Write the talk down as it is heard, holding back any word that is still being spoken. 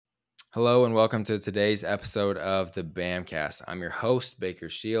Hello and welcome to today's episode of the BAMcast. I'm your host, Baker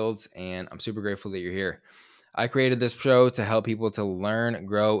Shields, and I'm super grateful that you're here. I created this show to help people to learn,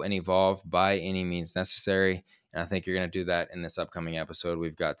 grow, and evolve by any means necessary. And I think you're going to do that in this upcoming episode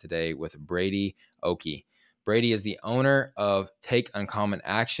we've got today with Brady Oakey. Brady is the owner of Take Uncommon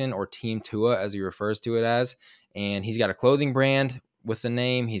Action, or Team Tua, as he refers to it as. And he's got a clothing brand with the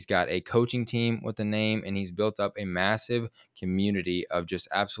name, he's got a coaching team with the name, and he's built up a massive community of just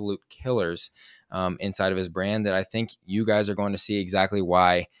absolute killers inside of his brand that I think you guys are going to see exactly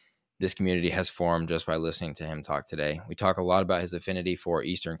why this community has formed just by listening to him talk today. We talk a lot about his affinity for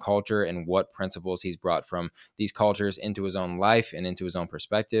Eastern culture and what principles he's brought from these cultures into his own life and into his own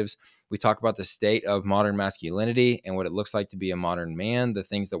perspectives. We talk about the state of modern masculinity and what it looks like to be a modern man, the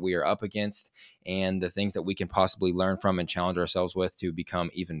things that we are up against, and the things that we can possibly learn from and challenge ourselves with to become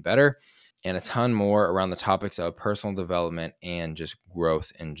even better, and a ton more around the topics of personal development and just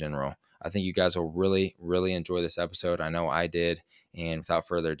growth in general. I think you guys will really, really enjoy this episode. I know I did. And without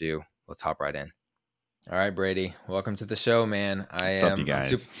further ado, let's hop right in. All right, Brady, welcome to the show, man. What's up, you I'm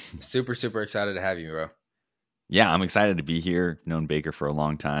super, guys? super, super excited to have you, bro. Yeah, I'm excited to be here. Known Baker for a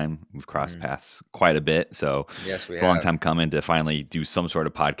long time. We've crossed Mhm. paths quite a bit, so Yes, we it's a long have. time coming to finally do some sort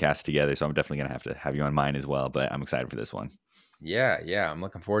of podcast together. So I'm definitely gonna have to have you on mine as well. But I'm excited for this one. Yeah, I'm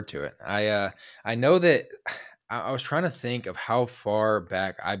looking forward to it. I know that I was trying to think of how far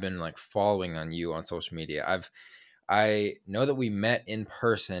back I've been like following on you on social media. I know that we met in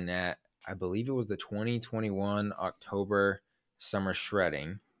person at, I believe it was the 2021 October Summer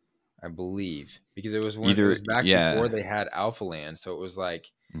Shredding, I believe, because it Either, was back before yeah. they had Alpha Land, so it was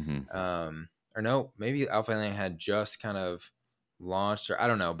like, hmm or no, maybe Alpha Land had just kind of launched, or I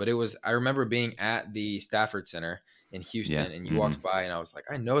don't know, but it was. I remember being at the Stafford Center in Yeah. Houston, and you hmm walked by, and I was like,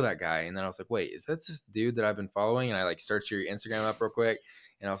 I know that guy, and then I was like, wait, is that this dude that I've been following? And I like searched your Instagram up real quick,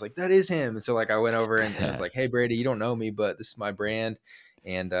 and I was like, that is him. And so like I went over and was like, hey Brady, you don't know me, but this is my brand,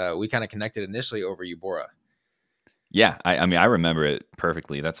 and we kind of connected initially over Eubora. Yeah, I mean, I remember it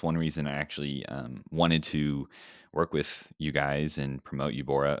perfectly. That's one reason I actually wanted to work with you guys and promote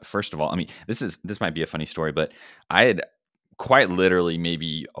Eubora. First of all, I mean, this might be a funny story, but I had quite literally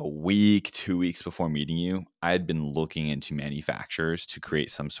maybe a week, 2 weeks before meeting you, I had been looking into manufacturers to create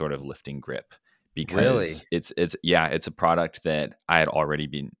some sort of lifting grip because Really? it's a product that I had already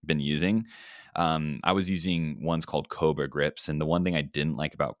been using. I was using ones called Cobra grips, and the one thing I didn't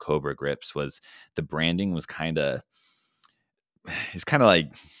like about Cobra grips was the branding was kind of it's kind of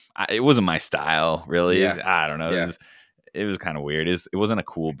like it wasn't my style really. Yeah, I don't know. yeah, It was kind of weird. It wasn't a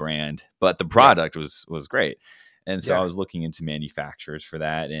cool brand, but the yeah, product was great. And so I yeah. was looking into manufacturers for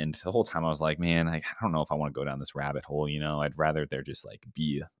that, and the whole time I was like, man, I don't know if I want to go down this rabbit hole. I'd rather there just like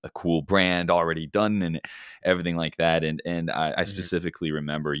be a cool brand already done and everything like that. And I Mhm, specifically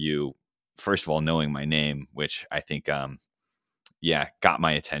remember you first of all knowing my name, which I think yeah, got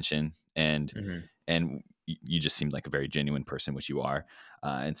my attention, mhm. and you just seemed like a very genuine person, which you are.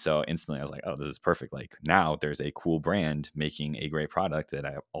 And so instantly I was like, oh, this is perfect. Like now there's a cool brand making a great product that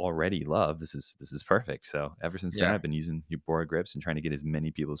I already love. This is perfect. So ever since then, Yeah, I've been using Eubora grips and trying to get as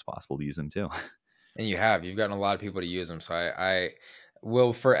many people as possible to use them too. and you've gotten a lot of people to use them, so I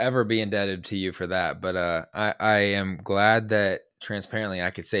will forever be indebted to you for that. But I am glad that transparently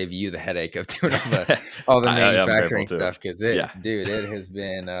I could save you the headache of doing all the I'm grateful manufacturing too. stuff, because Yeah. it has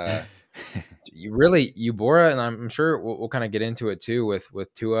been you really Eubora, and I'm sure we'll kind of get into it too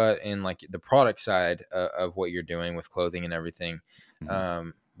with Tua and like the product side of what you're doing with clothing and everything.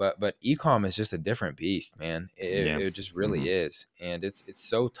 Mhm. But ecom is just a different beast, man. Yeah. It just really hmm is, and it's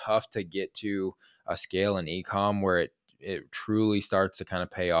so tough to get to a scale in ecom where it truly starts to kind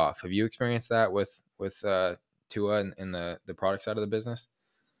of pay off. Have you experienced that with Tua and the product side of the business?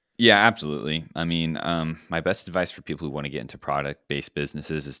 Yeah, absolutely. I mean, my best advice for people who want to get into product-based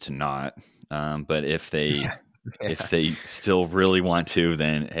businesses is to not. But Yeah, if yeah, they still really want to,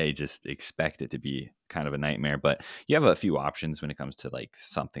 then hey, just expect it to be kind of a nightmare. But you have a few options when it comes to like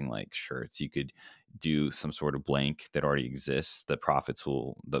something like shirts. You could do some sort of blank that already exists. The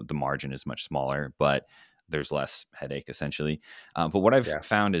margin is much smaller, but there's less headache essentially. But what I've yeah.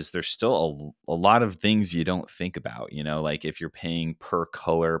 found is there's still a lot of things you don't think about. Like if you're paying per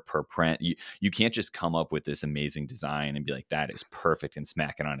color, per print, you can't just come up with this amazing design and be like, that is perfect and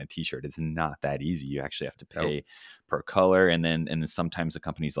smack it on a t-shirt. It's not that easy. You actually have to Nope. pay per color. And then sometimes the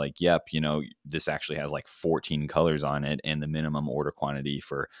company's like, yep, this actually has like 14 colors on it. And the minimum order quantity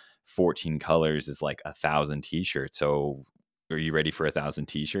for 14 colors is like 1,000 t-shirts. So are you ready for 1,000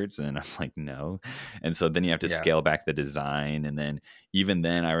 t-shirts? And I'm like, no. And so then you have to Yeah. scale back the design. And then even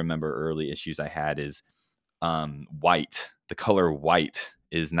then I remember early issues I had is white, the color white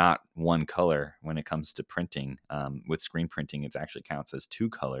is not one color when it comes to printing. With screen printing, it actually counts as two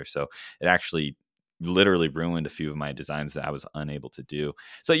colors. So it actually literally ruined a few of my designs that I was unable to do.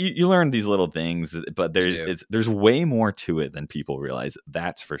 So you learn these little things, but You do. there's way more to it than people realize.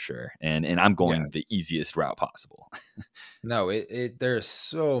 That's for sure. And I'm Yeah. going the easiest route possible. No, there's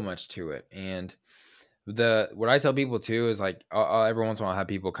so much to it. And what I tell people too is like every once in a while I'll have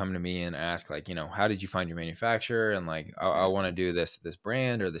people come to me and ask like, how did you find your manufacturer? And like, I want to do this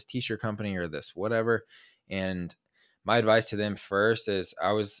brand or this t-shirt company or this whatever. And my advice to them first is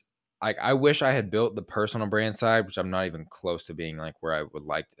I wish I had built the personal brand side, which I'm not even close to being like where I would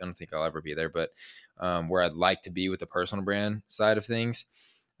like I don't think I'll ever be there, but where I'd like to be with the personal brand side of things.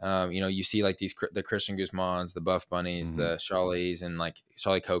 You see like the Christian Guzmans, the Buff Bunnies, Hmm. the Charlies, and like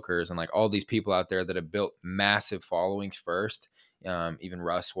Charlie Cokers, and like all these people out there that have built massive followings first. Even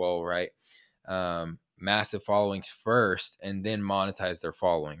Roswell, right? Massive followings first, and then monetize their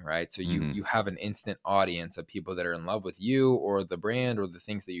following, right? So you Hmm. you have an instant audience of people that are in love with you or the brand or the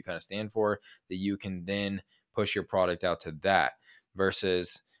things that you kind of stand for that you can then push your product out to that.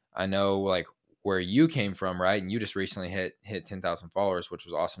 Versus, I know like where you came from, right? And you just recently hit 10,000 followers, which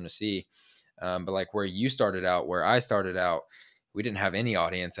was awesome to see. But like where you started out, where I started out, we didn't have any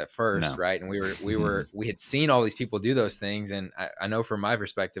audience at first, No. right? And we had seen all these people do those things, and I know from my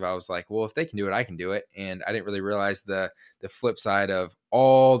perspective, I was like, well, if they can do it, I can do it. And I didn't really realize the flip side of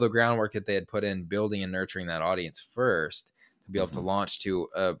all the groundwork that they had put in building and nurturing that audience first to be able to Hmm. launch to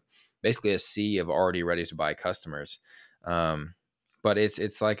basically a sea of already ready to buy customers. Um, but it's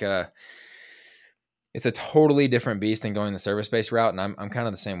a totally different beast than going the service based route. And I'm kind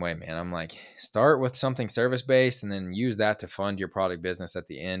of the same way, man. I'm like, start with something service based and then use that to fund your product business at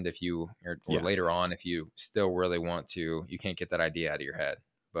the end. If you, or Yeah. later on, if you still really want to, you can't get that idea out of your head. A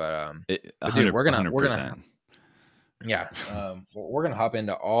But dude, hundred, we're a going to, hundred we're going to, percent. yeah, we're going to hop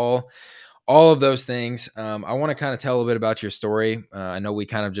into all of those things. I want to kind of tell a little bit about your story. I know we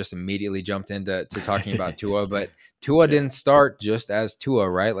kind of just immediately jumped into talking about Tua, but Tua Yeah. didn't start just as Tua,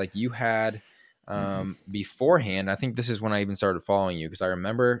 right? Like you had Hmm. beforehand. I think this is when I even started following you because I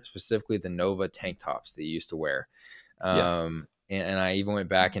remember specifically the Nova tank tops that you used to wear. Yeah. And I even went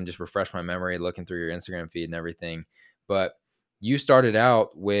back and just refreshed my memory looking through your Instagram feed and everything. But you started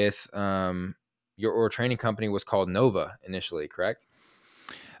out with your training company was called Nova initially, correct?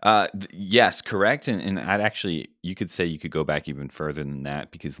 Yes, correct. And I'd actually, you could say you could go back even further than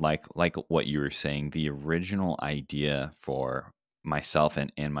that because, like what you were saying, the original idea for myself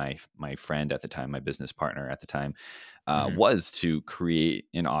and my friend at the time, my business partner at the time, Hmm. was to create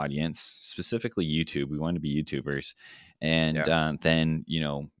an audience, specifically YouTube. We wanted to be YouTubers, and Yeah. then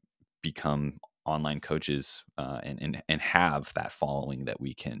become online coaches and have that following that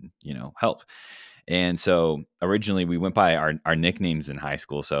we can help. And so originally we went by our nicknames in high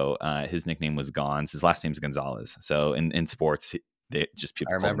school. So his nickname was Gons. His last name's Gonzalez. So in sports, I people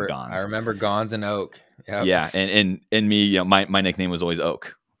called him remember I Gons. remember Gons and Oak. Yep. Yeah, and me, my nickname was always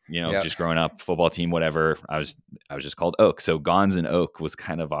Oak. Yep. Just growing up, football team, whatever. I was just called Oak. So Gons and Oak was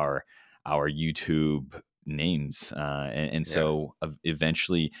kind of our YouTube names, and Yeah. so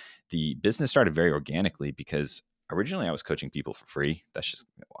eventually the business started very organically because originally I was coaching people for free. That's just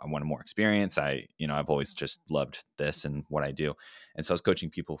I wanted more experience. I've always just loved this and what I do, and so I was coaching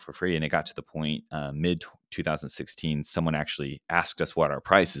people for free. And it got to the point mid 2016, someone actually asked us what our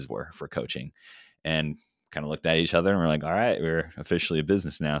prices were for coaching and kind of looked at each other and we're like, all right, we're officially a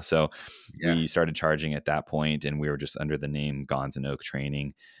business now. So Yeah. we started charging at that point and we were just under the name Gons and Oak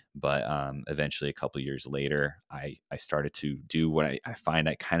Training. But eventually, a couple years later, I started to do what I find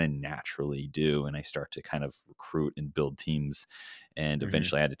I kind of naturally do. And I start to kind of recruit and build teams. And Hmm.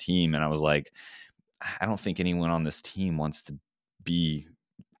 eventually, I had a team and I was like, I don't think anyone on this team wants to be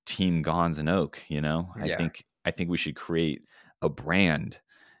Team Gons and Oak. I Yeah. think we should create a brand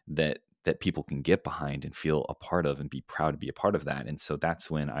that people can get behind and feel a part of and be proud to be a part of that. And so that's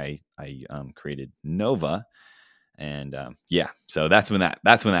when I created Nova. And yeah, so that's when that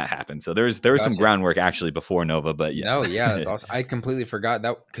happened. So there was some Gotcha. groundwork actually before Nova, but yes. No, yeah, that's awesome. I completely forgot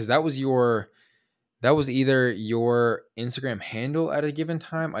that because that was either your Instagram handle at a given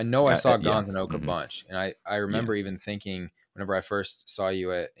time. I know I saw Yeah. Gons and Oak a Hmm. bunch, and I Yeah. remember even thinking whenever I first saw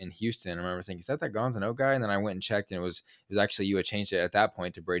you in Houston, I remember thinking, is that Gons and Oak guy? And then I went and checked, and it was actually you had changed it at that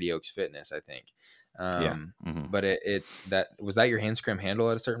point to Brady Oaks Fitness, I think. Yeah. Um, Hmm. but that was that your Instagram handle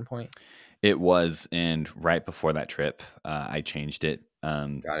at a certain point. It was, and right before that trip, I changed it Got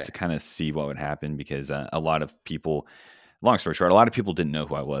to it. kind of see what would happen because a lot of people, long story short, a lot of people didn't know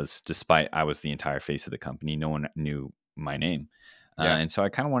who I was, despite I was the entire face of the company. No one knew my name, Yeah. and so I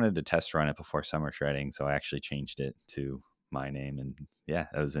kind of wanted to test run it before summer shredding. So I actually changed it to my name. And yeah,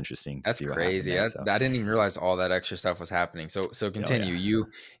 that was interesting to That's see what happened crazy. there. That So I didn't even realize all that extra stuff was happening. So oh continue. yeah.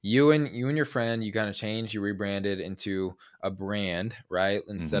 You and your friend, you kind of changed, you rebranded into a brand, right?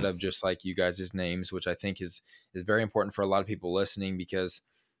 Instead Hmm. of just like you guys' names, which I think is very important for a lot of people listening because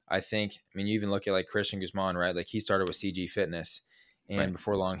I mean you even look at like Christian Guzman, right? Like he started with CG Fitness and Right.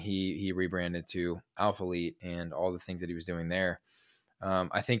 before long he rebranded to Alpha Elite and all the things that he was doing there.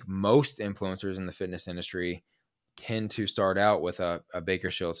 I think most influencers in the fitness industry tend to start out with a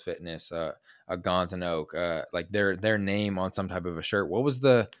Baker Shields Fitness, a Gonz and Oak, like their name on some type of a shirt. What was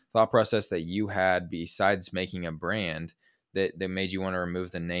the thought process that you had besides making a brand that made you want to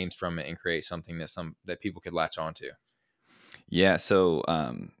remove the names from it and create something that people could latch onto? Yeah. So,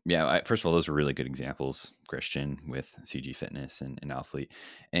 yeah, first of all, those are really good examples, Christian with CG Fitness and Alphalete.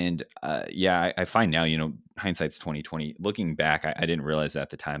 And yeah, I find now, hindsight's 2020. Looking back, I didn't realize that at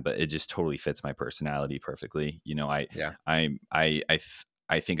the time, but it just totally fits my personality perfectly. Yeah,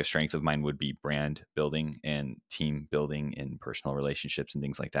 I think a strength of mine would be brand building and team building and personal relationships and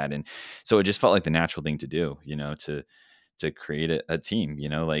things like that. And so it just felt like the natural thing to do, to create a team,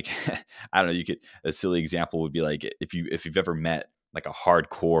 like I don't know, you could a silly example would be like if you've ever met like a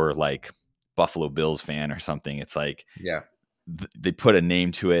hardcore like Buffalo Bills fan or something, it's like yeah, they put a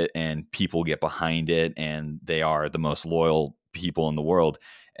name to it and people get behind it and they are the most loyal people in the world.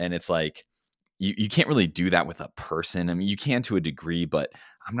 And it's like you can't really do that with a person. I mean, you can to a degree, but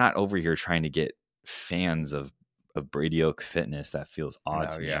I'm not over here trying to get fans of Brady Oak Fitness. That feels odd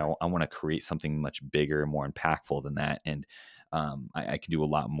no, to me. yeah, I want to create something much bigger, more impactful than that, and I can do a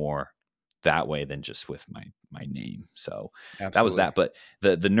lot more that way than just with my name. So that was absolutely. that. But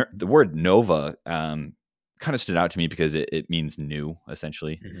the word Nova kind of stood out to me because it means new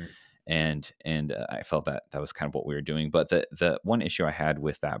essentially, Hmm. and I felt that that was kind of what we were doing. But the one issue I had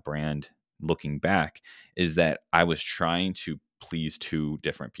with that brand, looking back, is that I was trying to please two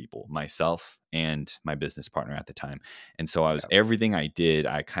different people, myself and my business partner at the time. And so I was Yeah, everything I did,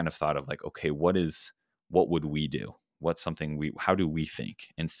 I kind of thought of like, okay, what would we do? What's something how do we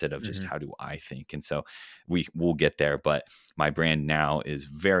think instead of just hmm, how do I think? And so we'll get there. But my brand now is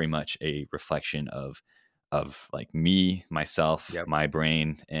very much a reflection of like me, myself, yep. my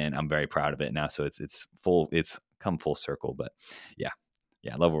brain, and I'm very proud of it now. So it's come full circle. But yeah,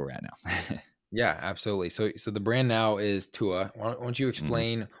 yeah, I love where we're at now. Yeah, absolutely. So the brand now is Tua. Why don't you Hmm.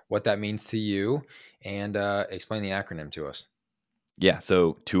 explain what that means to you and explain the acronym to us? Yeah,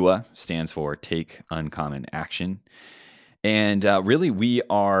 so TUA stands for Take Uncommon Action. And really, we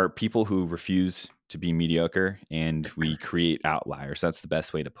are people who refuse to be mediocre and we create outliers. That's the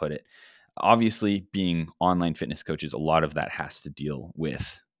best way to put it. Obviously, being online fitness coaches, a lot of that has to deal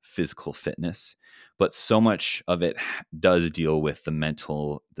with physical fitness, but so much of it does deal with the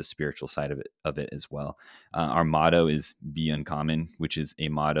mental, the spiritual side of it as well. Our motto is "Be Uncommon," which is a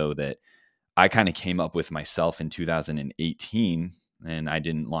motto that I kind of came up with myself in 2018, and I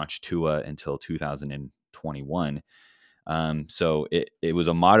didn't launch Tua until 2021. So it was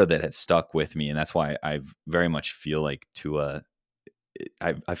a motto that had stuck with me, and that's why I very much feel like Tua.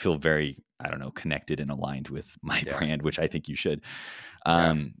 I feel very, I don't know, connected and aligned with my Yeah, brand, which I think you should.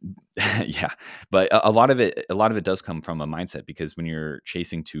 yeah, Um, yeah, but a lot of it does come from a mindset because when you're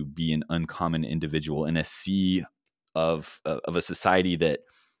chasing to be an uncommon individual in a sea of a society that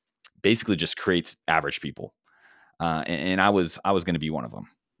basically just creates average people, and I was going to be one of them.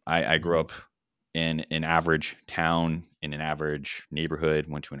 I grew hmm, up in an average town, in an average neighborhood,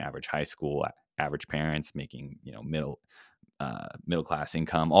 went to an average high school, average parents, making middle class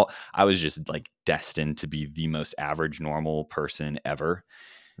income. All I was just like destined to be the most average normal person ever,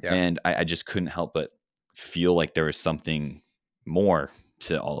 yeah, and I just couldn't help but feel like there was something more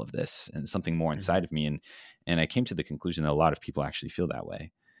to all of this and something more hmm, inside of me. And I came to the conclusion that a lot of people actually feel that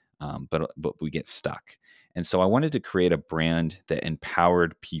way, but we get stuck. And so I wanted to create a brand that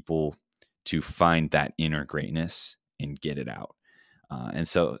empowered people to find that inner greatness and get it out. And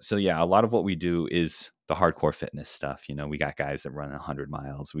so yeah, a lot of what we do is the hardcore fitness stuff. We got guys that run 100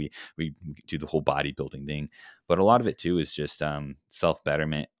 miles. We do the whole bodybuilding thing, but a lot of it too is just self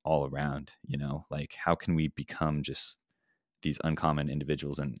betterment all around. Like how can we become just these uncommon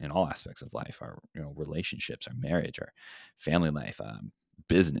individuals in all aspects of life, our relationships, our marriage, our family life,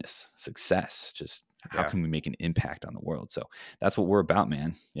 business, success. Just how yeah. can we make an impact on the world? So that's what we're about,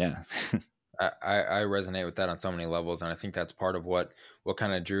 man. Yeah. I resonate with that on so many levels, and I think that's part of what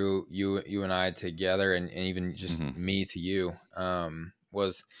kind of drew you and I together, and even just Hmm. me to you.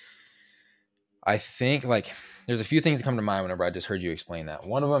 Was I think like there's a few things that come to mind whenever I just heard you explain that.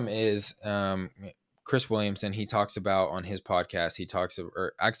 One of them is Chris Williamson. He talks about on his podcast. He talks of,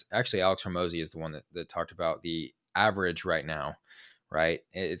 or actually Alex Hormozy is the one that talked about the average right now, right?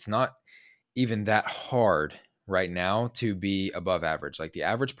 It's not even that hard right now to be above average. Like the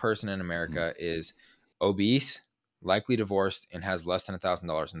average person in Mhm. America is obese, likely divorced, and has less than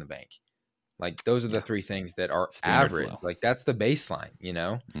 $1,000 in the bank. Like those are the Yeah. three things that are Standards average. low. Like that's the baseline, you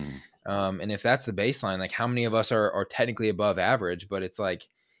know? Mm. And if that's the baseline, like how many of us are technically above average? But it's like,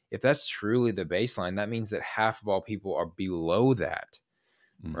 if that's truly the baseline, that means that half of all people are below that,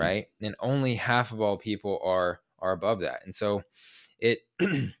 Mhm. right? And only half of all people are above that. And so it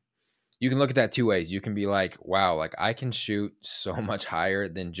you can look at that two ways. You can be like, wow, like I can shoot so much higher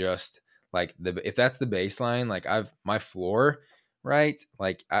than just like the if that's the baseline, like I've my floor, right?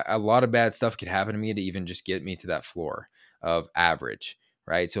 Like a lot of bad stuff could happen to me to even just get me to that floor of average,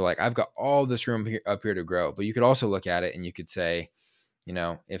 right? So like I've got all this room here, up here to grow. But you could also look at it and you could say, you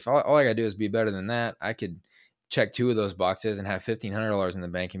know, if all I gotta do is be better than that, I could check two of those boxes and have $1,500 in the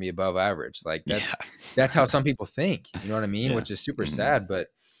bank and be above average. Like Yeah. that's how some people think. You know what I mean? Yeah. Which is super Mhm. sad, but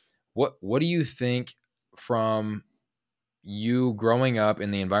what do you think from you growing up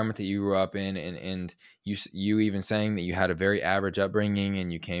in the environment that you grew up in, and you even saying that you had a very average upbringing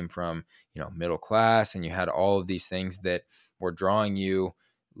and you came from, you know, middle class, and you had all of these things that were drawing you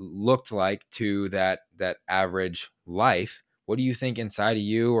looked like to that average life? What do you think inside of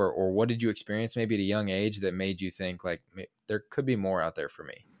you, or what did you experience maybe at a young age that made you think like there could be more out there for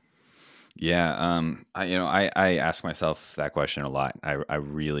me? Yeah, I ask myself that question a lot. I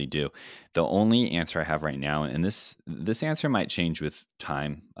really do. The only answer I have right now, and this answer might change with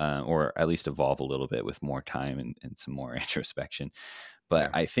time, or at least evolve a little bit with more time and some more introspection.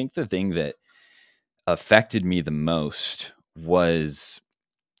 But Yeah. I think the thing that affected me the most was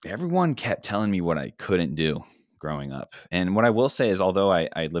everyone kept telling me what I couldn't do growing up. And what I will say is, although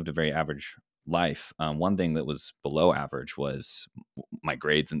I lived a very average life, one thing that was below average was my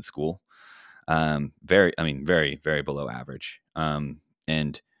grades in school. Very, very below average. And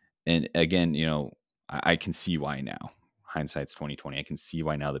and again, I can see why now. Hindsight's 2020. I can see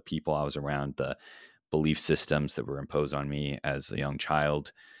why now the people I was around, the belief systems that were imposed on me as a young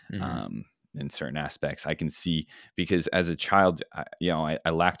child, Hmm. um, in certain aspects, I can see because as a child, I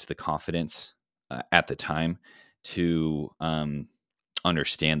lacked the confidence at the time to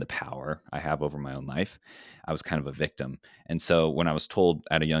understand the power I have over my own life. I was kind of a victim. And so when I was told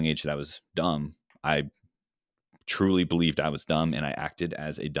at a young age that I was dumb, I truly believed I was dumb and I acted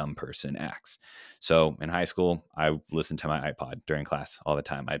as a dumb person acts. So in high school, I listened to my iPod during class all the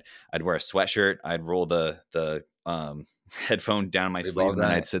time. I'd wear a sweatshirt, I'd roll the headphone down my We've sleeve, all and then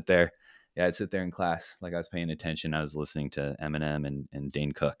done I'd it. sit there. Yeah, I'd sit there in class like I was paying attention. I was listening to Eminem and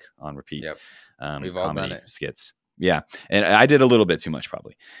Dane Cook on repeat, Yep. We've all done comedy it. skits. Yeah, and I did a little bit too much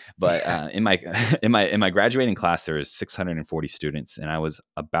probably, but Yeah. in my in my graduating class there was 640 students, and I was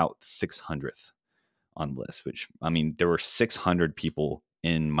about 600th on the list, which I mean, there were 600 people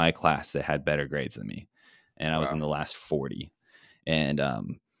in my class that had better grades than me. And I was in Wow. the last 40. And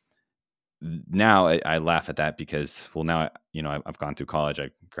now I laugh at that because, well, now, I've gone through college.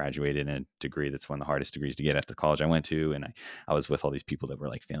 I graduated in a degree that's one of the hardest degrees to get at the college I went to. And I was with all these people that were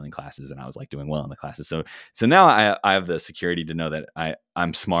like failing classes and I was like doing well in the classes. So now I have the security to know that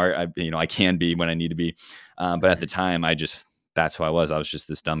I'm smart. I can be when I need to be. But at the Mhm. time that's who I was. I was just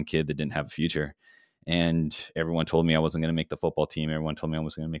this dumb kid that didn't have a future. And everyone told me I wasn't going to make the football team. Everyone told me I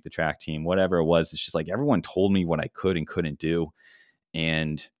wasn't going to make the track team, whatever it was. It's just like everyone told me what I could and couldn't do.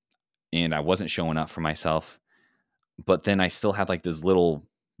 And I wasn't showing up for myself. But then I still had like this little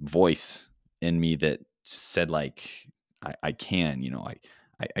voice in me that said like I can,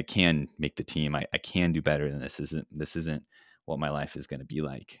 I can make the team. I can do better than this. This isn't what my life is going to be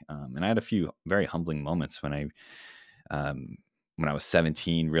like. And I had a few very humbling moments um, when I was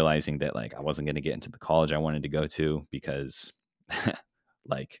 17, realizing that like I wasn't going to get into the college I wanted to go to because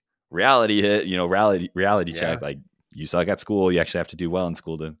like reality hit, reality check. Yeah. Like you suck at school, you actually have to do well in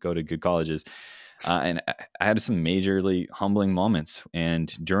school to go to good colleges. And I had some majorly humbling moments. And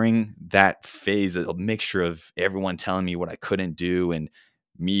during that phase, a mixture of everyone telling me what I couldn't do and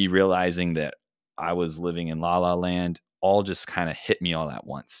me realizing that I was living in la la land, all just kind of hit me all at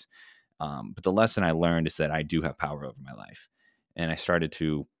once. But the lesson I learned is that I do have power over my life. And I started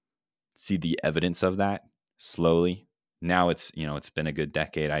to see the evidence of that slowly. Now it's been a good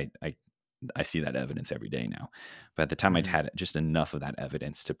decade. I see that evidence every day now. But at the time, I'd Mhm. had just enough of that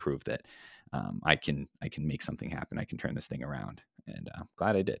evidence to prove that I can make something happen. I can turn this thing around, and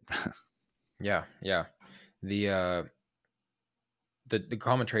glad I did. Yeah. Yeah. The uh the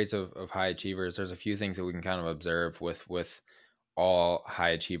common traits of high achievers, there's a few things that we can kind of observe with all high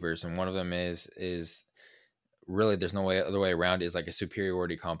achievers, and one of them is really there's no way other way around, is like a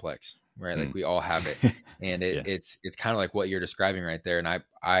superiority complex, right? Like Mm. we all have it. And Yeah. it's kind of like what you're describing right there. And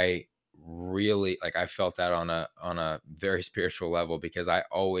I really like I felt that on a very spiritual level because I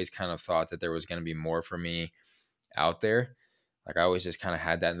always kind of thought that there was going to be more for me out there. Like I always just kind of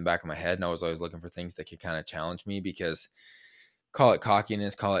had that in the back of my head and I was always looking for things that could kind of challenge me because call it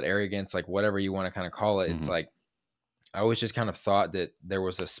cockiness, call it arrogance, like whatever you want to kind of call it. It's Mhm. like I always just kind of thought that there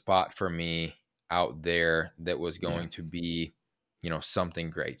was a spot for me out there that was Yeah. going to be, something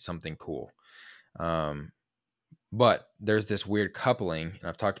great, something cool. Um, but there's this weird coupling, and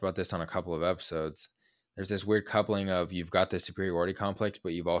I've talked about this on a couple of episodes. There's this weird coupling of you've got this superiority complex,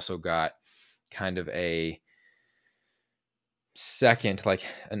 but you've also got kind of a second, like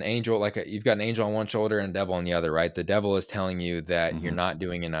an angel, you've got an angel on one shoulder and a devil on the other, right? The devil is telling you that you're Mhm. not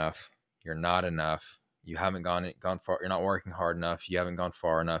doing enough, you're not enough, you haven't gone far, you're not working hard enough, you haven't gone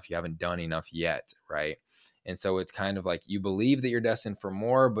far enough, you haven't done enough yet, right? And so it's kind of like you believe that you're destined for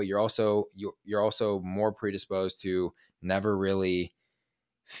more, but you're also more predisposed to never really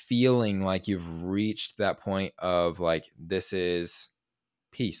feeling like you've reached that point of like this is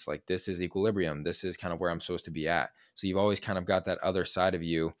peace, like this is equilibrium, this is kind of where I'm supposed to be at. So you've always kind of got that other side of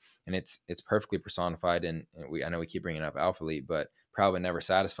you, and it's perfectly personified. And I know we keep bringing up alpha elite, but proud but never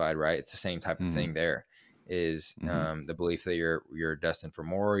satisfied, right? It's the same type of Mhm. thing. There is Mhm. the belief that you're destined for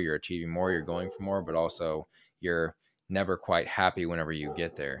more, you're achieving more, you're going for more, but also you're never quite happy whenever you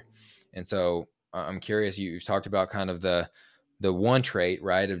get there. And so I'm curious, you've talked about kind of the one trait,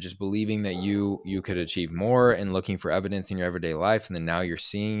 right, of just believing that you could achieve more and looking for evidence in your everyday life, and then now you're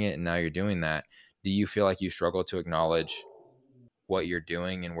seeing it and now you're doing that. Do you feel like you struggle to acknowledge what you're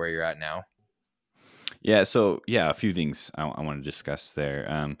doing and where you're at now? Yeah, so yeah, a few things I want to discuss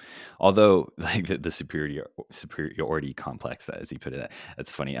there. Although like the superiority complex, as he put it,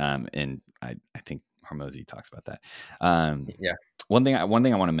 that's funny. And I think Hormozy talks about that. Yeah. One thing I want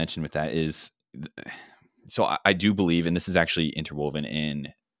to mention with that is, so I do believe, and this is actually interwoven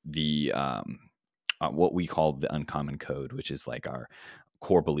in the what we call the uncommon code, which is like our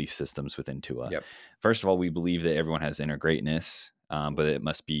core belief systems within Tua. Yep. First of all, we believe that everyone has inner greatness, but it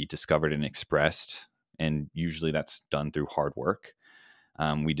must be discovered and expressed, and usually that's done through hard work.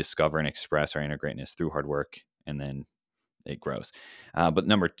 We discover and express our inner greatness through hard work, and then it grows. But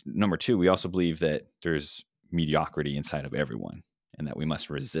number two, we also believe that there's mediocrity inside of everyone, and that we must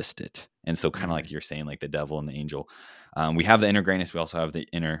resist it. And so, kind of Hmm. like you're saying, like the devil and the angel, we have the inner greatness. We also have the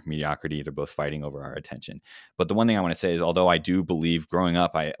inner mediocrity. They're both fighting over our attention. But the one thing I want to say is, although I do believe growing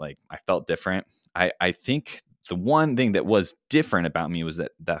up, I felt different. I think the one thing that was different about me was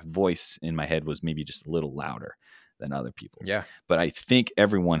that voice in my head was maybe just a little louder than other people's. Yeah, But I think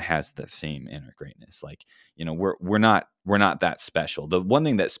everyone has the same inner greatness. Like, we're not that special. The one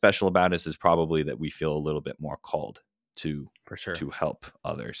thing that's special about us is probably that we feel a little bit more called to for sure. to help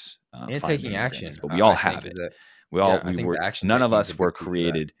others And find their taking inner greatness. action, But we all I have think is it. that. We all Yeah, I we think were the action None of taking is a us were big piece of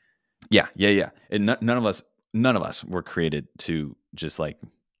that. created. Yeah, yeah, yeah. And none of us were created to just like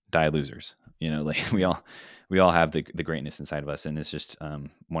die losers. Like we all have the greatness inside of us, and it's just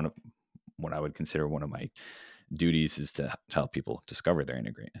one of what I would consider one of my duties is to help people discover their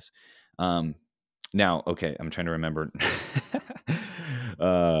inner greatness. Um, Now, okay, I'm trying to remember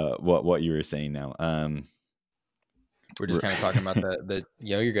what you were saying now. We're just Re- kind of talking about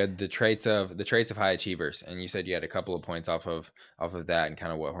you're good, the traits of high achievers, and you said you had a couple of points off of that and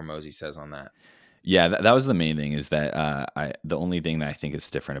kind of what Hormozy says on that. yeah, that was the main thing. Is that the only thing that I think is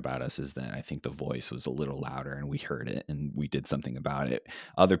different about us is that I think the voice was a little louder and we heard it and we did something about it.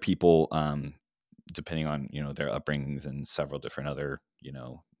 Other people, depending on their upbringings and several different other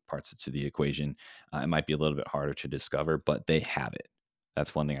parts to the equation, it might be a little bit harder to discover, but they have it.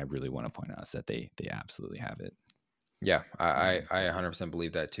 That's one thing I really want to point out, is that they absolutely have it. Yeah, I Um, I 100%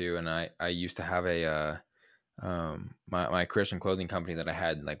 believe that too. And I used to have a my Christian clothing company that I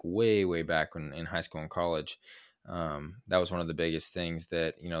had like way back when in high school and college. That was one of the biggest things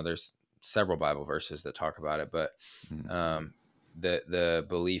that there's several Bible verses that talk about it, but mm, the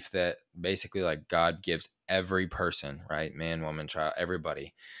belief that basically like God gives every person, right, man, woman, child,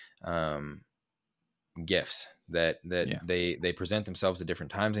 everybody, um, gifts that yeah. they present themselves at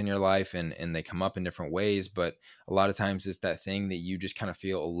different times in your life, and they come up in different ways, but a lot of times it's that thing that you just kind of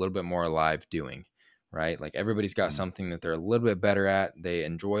feel a little bit more alive doing, right? Like everybody's got Mm, something that they're a little bit better at, they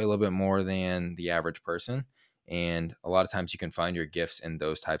enjoy a little bit more than the average person, and a lot of times you can find your gifts in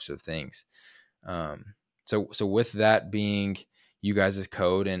those types of things. So with that being you guys'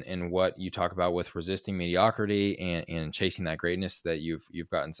 code, and what you talk about with resisting mediocrity and chasing that greatness that you've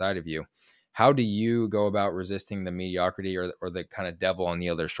got inside of you, how do you go about resisting the mediocrity or the kind of devil on the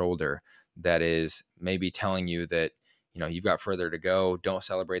other shoulder that is maybe telling you that you've got further to go. Don't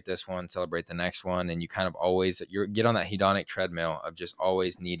celebrate this one, celebrate the next one. And you kind of always, you get on that hedonic treadmill of just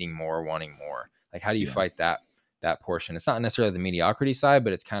always needing more, wanting more. Like, how do you Yeah. fight that portion? It's not necessarily the mediocrity side,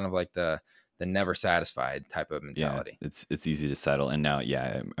 but it's kind of like the never satisfied type of Yeah, mentality. it's easy to settle. And now,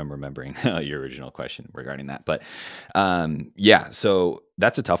 yeah, I'm remembering your original question regarding that. But yeah, so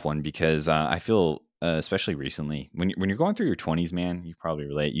that's a tough one because I feel, especially recently, when you're going through your 20s, man, you probably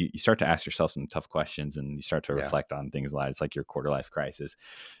relate. You start to ask yourself some tough questions and you start to Yeah. reflect on things a lot. It's like your quarter life crisis.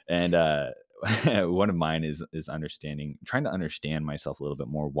 And one of mine is trying to understand myself a little bit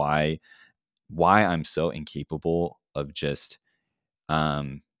more. Why I'm so incapable of just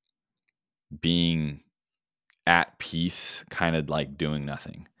um, being at peace, kind of like doing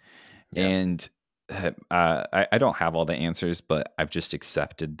nothing. Yeah. And I don't have all the answers, but I've just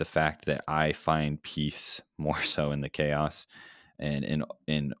accepted the fact that I find peace more so in the chaos and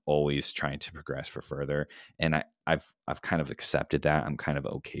in always trying to progress for further. And I've kind of accepted that. I'm kind of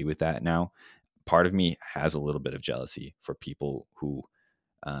okay with that now. Part of me has a little bit of jealousy for people who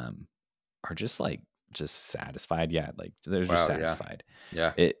um, are just satisfied. Yeah, like they're just Wow. Yeah. satisfied.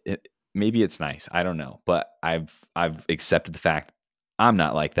 Yeah. It maybe it's nice. I don't know, but I've accepted the fact I'm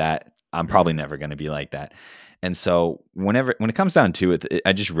not like that. I'm probably Hmm. never going to be like that. And so when it comes down to it,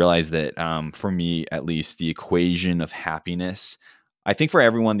 I just realized that for me at least, the equation of happiness. I think for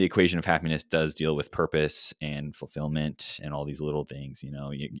everyone, the equation of happiness does deal with purpose and fulfillment and all these little things.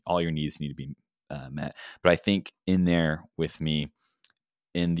 All your needs need to be met. But I think in there with me,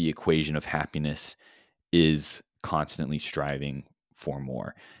 in the equation of happiness, is constantly striving for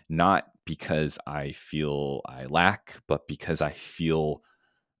more, not because I feel I lack, but because I feel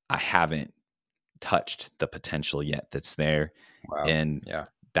I haven't touched the potential yet that's there. Wow. And Yeah.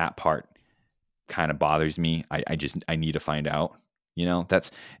 that part kind of bothers me. I need to find out,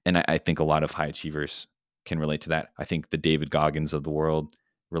 that's, and I think a lot of high achievers can relate to that. I think the David Goggins of the world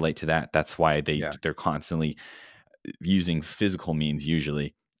relate to that. That's why Yeah. they're constantly using physical means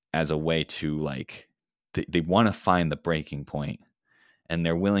usually as a way to like they want to find the breaking point, and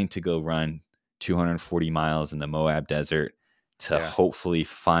they're willing to go run 240 miles in the Moab desert to Yeah. hopefully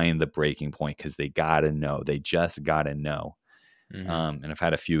find the breaking point because they just gotta know. Hmm. And I've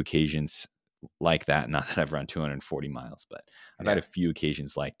had a few occasions like that, not that I've run 240 miles, but I've had a Yeah. few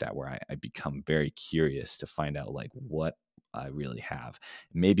occasions like that where I become very curious to find out like what I really have.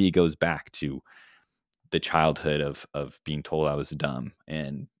 Maybe it goes back to the childhood of being told I was dumb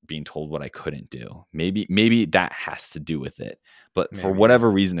and being told what I couldn't do. Maybe that has to do with it. But for Maybe. Yeah. whatever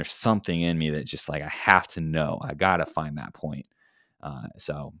reason, there's something in me that just like I have to know. I gotta find that point.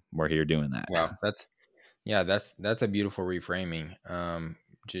 So we're here doing that. Wow. That's a beautiful reframing.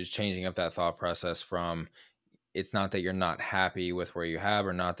 Just changing up that thought process from, it's not that you're not happy with where you have,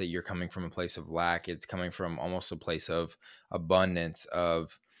 or not that you're coming from a place of lack. It's coming from almost a place of abundance,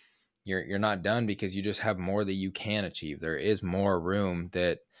 of you're not done because you just have more that you can achieve. There is more room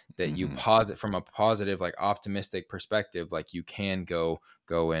that you Hmm. posit from a positive, like optimistic perspective, like you can go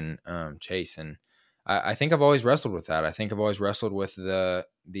and chase. And I think I've always wrestled with that. I think I've always wrestled with the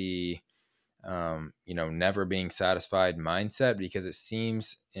never being satisfied mindset, because it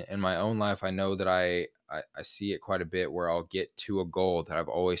seems in my own life, I know that I see it quite a bit, where I'll get to a goal that I've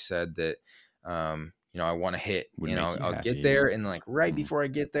always said that, I want to hit, Would make you I'll happy. get Yeah. there. And like right Hmm. before I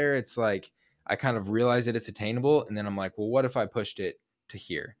get there, it's like, I kind of realize that it's attainable. And then I'm like, well, what if I pushed it to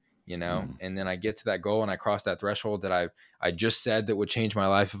here? Hmm. And then I get to that goal and I cross that threshold that I just said that would change my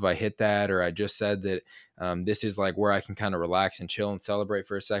life if I hit that, or I just said that this is like where I can kind of relax and chill and celebrate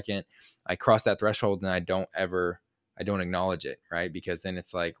for a second. I cross that threshold and I don't acknowledge it, right? Because then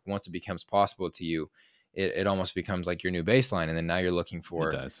it's like, once it becomes possible to you, it almost becomes like your new baseline. And then now you're looking It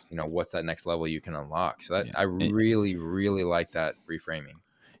for, does. what's that next level you can unlock. So that Yeah. I really, really like that reframing.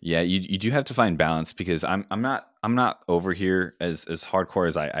 Yeah, you do have to find balance because I'm not over here as hardcore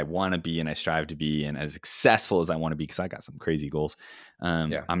as I want to be and I strive to be and as successful as I want to be because I got some crazy goals.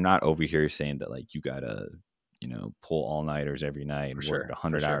 Yeah, I'm not over here saying that like you gotta pull all nighters every night for and work sure. For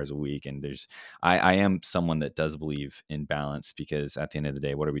 100 sure. hours a week. And I am someone that does believe in balance because at the end of the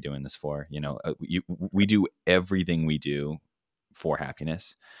day, what are we doing this for? We do everything we do for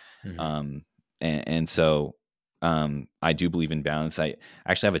happiness. Hmm. And so I do believe in balance. I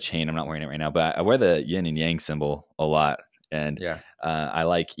actually have a chain. I'm not wearing it right now, but I wear the yin and yang symbol a lot. And Yeah. I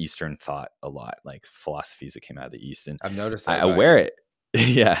like Eastern thought a lot, like philosophies that came out of the East. And I've noticed that I about you. wear it.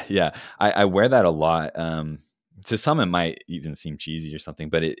 Yeah, yeah. I wear that a lot. To some, it might even seem cheesy or something,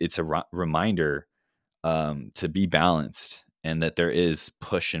 but it's a reminder to be balanced and that there is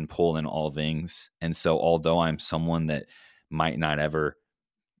push and pull in all things. And so, although I'm someone that might not ever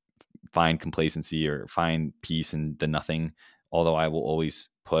find complacency or find peace in the nothing. Although I will always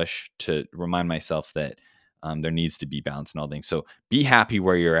push to remind myself that there needs to be balance in all things. So be happy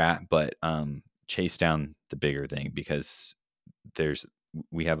where you're at, but chase down the bigger thing, because there's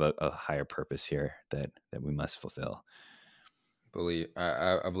we have a higher purpose here that we must fulfill. I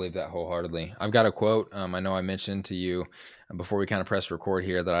believe that wholeheartedly. I've got a quote. I know I mentioned to you before we kind of press record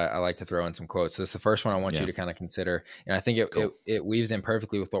here that I like to throw in some quotes. So this is the first one I want you Yeah, to kind of consider, and I think cool. it weaves in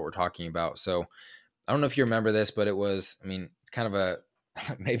perfectly with what we're talking about. So I don't know if you remember this, but it was, I mean, it's kind of a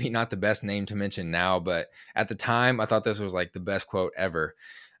maybe not the best name to mention now, but at the time I thought this was like the best quote ever.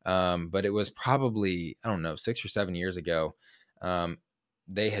 But it was probably, I don't know, 6 or 7 years ago. Um,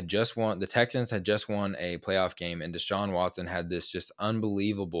 they had just won, the Texans had just won a playoff game, and Deshaun Watson had this just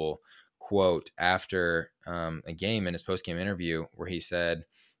unbelievable quote after a game in his post game interview where he said,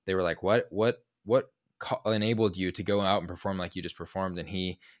 they were like, what enabled you to go out and perform like you just performed? And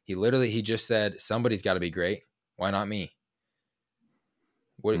he literally, he just said, somebody's got to be great. Why not me?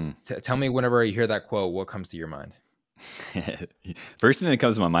 What? Hmm. Tell me, whenever you hear that quote, what comes to your mind? First thing that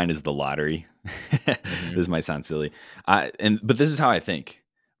comes to my mind is the lottery. Hmm. This might sound silly, but this is how I think.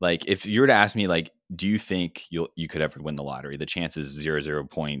 Like, if you were to ask me, like, do you think you could ever win the lottery? The chance is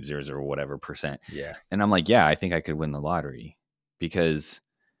 0.00 whatever percent, Yeah. and I'm like, yeah, I think I could win the lottery, because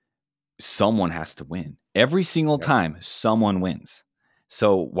someone has to win every single Yep. time. Someone wins,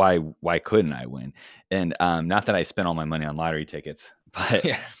 so why couldn't I win? And not that I spent all my money on lottery tickets, but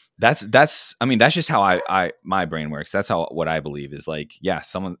Yeah. that's I mean, that's just how I my brain works. That's how what I believe is, like, yeah,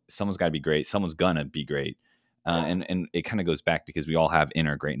 someone's got to be great. Someone's gonna be great. And it kind of goes back because we all have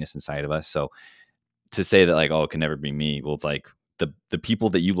inner greatness inside of us. So to say that, like, oh, it can never be me, well, it's like the people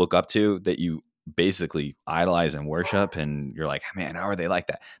that you look up to, that you basically idolize and worship, and you're like, man, how are they like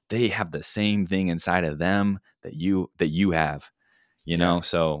that? They have the same thing inside of them that you have, Yeah.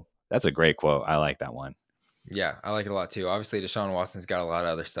 So that's a great quote. I like that one. Yeah, I like it a lot too. Obviously, Deshaun Watson's got a lot of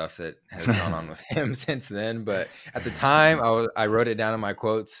other stuff that has gone on with him since then. But at the time, I wrote it down in my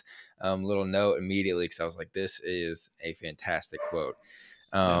quotes little note immediately because I was like, "This is a fantastic quote."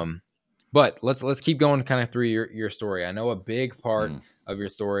 Yeah. Um, but let's keep going kind of through your story. I know a big part Mm, of your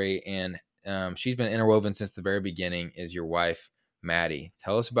story, and she's been interwoven since the very beginning, is your wife, Maddie.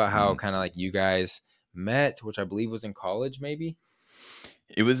 Tell us about how mm. kind of like you guys met, which I believe was in college, maybe.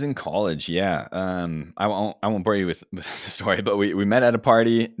 It was in college, yeah. I won't bore you with, with the story, but we met at a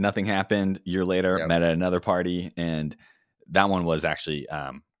party. Nothing happened. Year later, Yep. met at another party, and that one was actually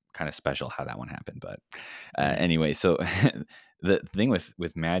kind of special how that one happened. But Hmm. anyway, so the thing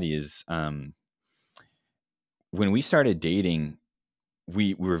with Maddie is, when we started dating,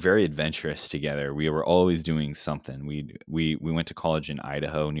 we were very adventurous together. We were always doing something. We went to college in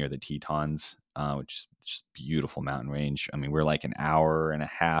Idaho near the Tetons, which is just beautiful mountain range. I mean, we're like an hour and a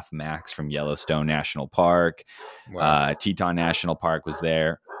half max from Yellowstone National Park. Wow. Teton National Park was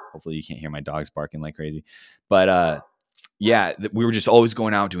there. Hopefully, you can't hear my dogs barking like crazy. But yeah, we were just always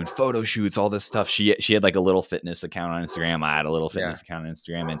going out doing photo shoots, all this stuff. She had like a little fitness account on Instagram. I had a little Yeah. fitness account on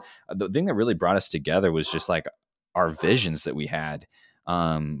Instagram, and the thing that really brought us together was just like our visions that we had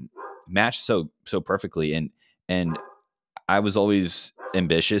um, matched so perfectly. And I was always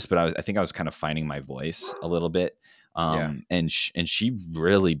ambitious, but I think I was kind of finding my voice a little bit. Yeah. And she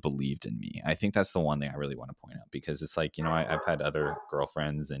really believed in me. I think that's the one thing I really want to point out, because it's like, I've had other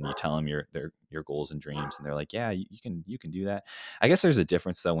girlfriends, and you tell them your goals and dreams, and they're like, yeah, you can do that. I guess there's a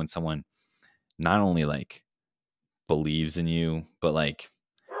difference though when someone not only like believes in you, but like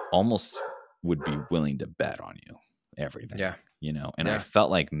almost would be willing to bet on you everything, Yeah. and I Yeah. felt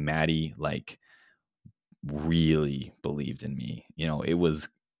like Maddie, like, really believed in me.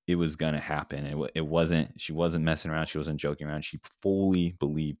 It was gonna happen. It wasn't. She wasn't messing around. She wasn't joking around. She fully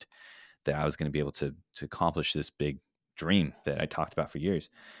believed that I was going to be able to accomplish this big dream that I talked about for years.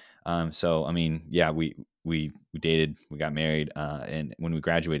 So I mean, yeah, we dated, we got married, and when we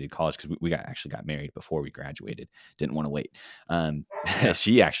graduated college, because we actually got married before we graduated, didn't want to wait. Yeah.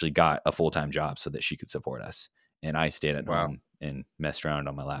 She actually got a full time job so that she could support us, and I stayed at Wow. home and messed around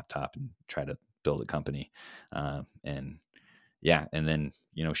on my laptop and tried to build a company. And yeah, and then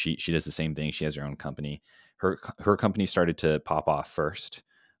she does the same thing. She has her own company. Her company started to pop off first.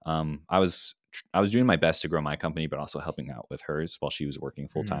 I was doing my best to grow my company, but also helping out with hers while she was working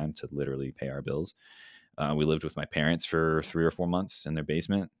full Mhm. time to literally pay our bills. We lived with my parents for 3 or 4 months in their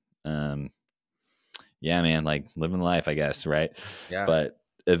basement. Um, yeah, man, like living life, I guess, right? Yeah. But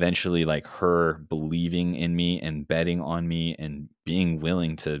eventually, like, her believing in me and betting on me and being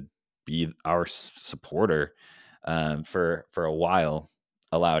willing to be our supporter for a while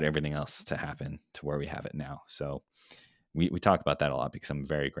allowed everything else to happen to where we have it now. So we talk about that a lot because I'm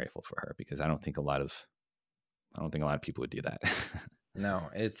very grateful for her, because I don't think a lot of people would do that. No,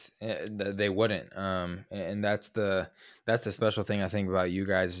 they wouldn't. And that's the special thing I think about you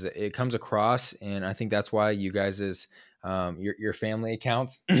guys is that it comes across, and I think that's why you guys is your family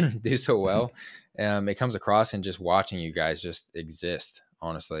accounts do so well. It comes across in just watching you guys just exist,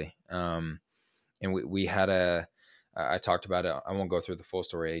 honestly. And we had I talked about it. I won't go through the full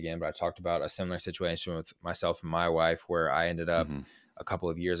story again, but I talked about a similar situation with myself and my wife where I ended up Hmm. a couple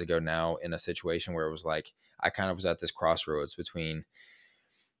of years ago now in a situation where it was like I kind of was at this crossroads between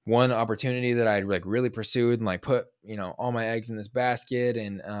one opportunity that I'd like really pursued and like put, all my eggs in this basket,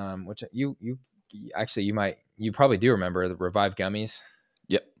 and which you actually you probably do remember the Revive gummies.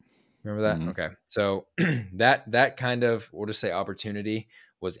 Yep. Remember that? Hmm. Okay. So that kind of, we'll just say, opportunity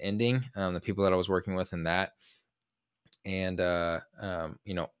was ending. The people that I was working with in that, and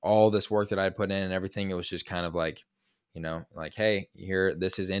all this work that I had put in and everything, it was just kind of like, like, hey, here,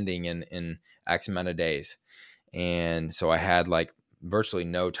 this is ending in X amount of days. And so I had like virtually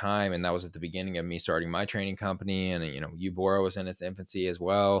no time, and that was at the beginning of me starting my training company, and Ubora was in its infancy as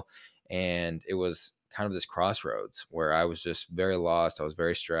well, and it was kind of this crossroads where I was just very lost. I was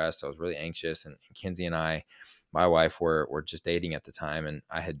very stressed. I was really anxious, and Kinsey and I, my wife, were just dating at the time, and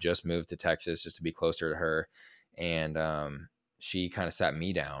I had just moved to Texas just to be closer to her, and she kind of sat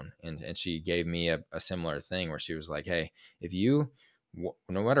me down, and she gave me a similar thing where she was like, hey, if you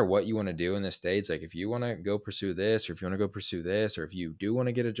no matter what you want to do in this stage, like if you want to go pursue this, or if you want to go pursue this, or if you do want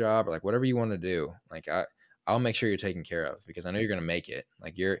to get a job, or like whatever you want to do, like I'll make sure you're taken care of because I know you're going to make it.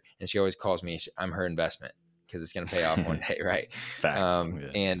 Like and she always calls me, I'm her investment because it's going to pay off one day. Right. Facts.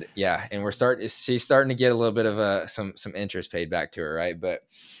 Yeah. And yeah, and she's starting to get a little bit of some interest paid back to her. Right. But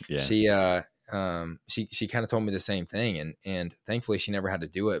Yeah. she kind of told me the same thing, and thankfully she never had to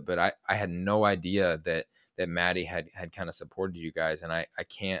do it, but I had no idea that Maddie had kind of supported you guys. And I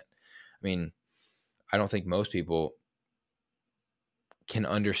can't, I mean, I don't think most people can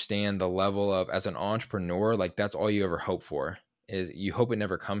understand the level of, as an entrepreneur, like that's all you ever hope for, is you hope it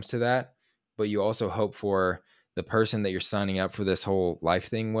never comes to that, but you also hope for the person that you're signing up for this whole life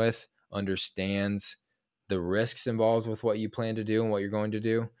thing with understands the risks involved with what you plan to do and what you're going to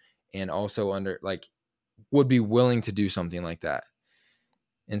do, and also would be willing to do something like that.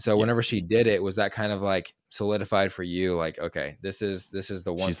 And so Yeah. whenever she did it, was that kind of like solidified for you? Like, okay, this is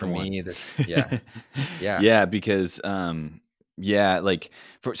the one She's for the one. me. This, yeah, yeah, Yeah, because yeah, like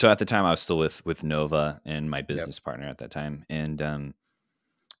so at the time I was still with Nova and my yep, business partner at that time, and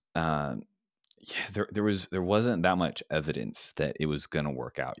uh, yeah, there wasn't that much evidence that it was going to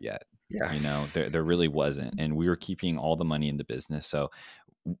work out yet. yeah, There really wasn't, and we were keeping all the money in the business, so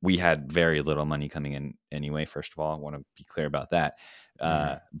we had very little money coming in anyway. First of all, I want to be clear about that.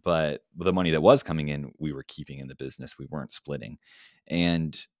 hmm, But the money that was coming in, we were keeping in the business. We weren't splitting,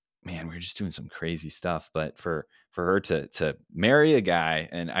 and man, we were just doing some crazy stuff. But for her to marry a guy,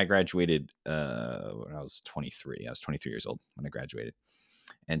 and I graduated when I was 23. I was 23 years old when I graduated,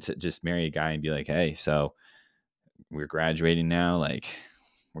 and to just marry a guy and be like, hey, so we're graduating now, like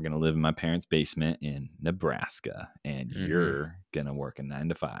we're gonna live in my parents' basement in Nebraska, and hmm, you're gonna work a 9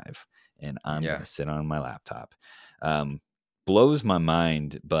 to 5, and I'm yeah, gonna sit on my laptop. Um, Blows my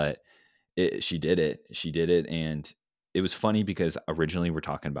mind, but she did it. She did it, and it was funny because originally we're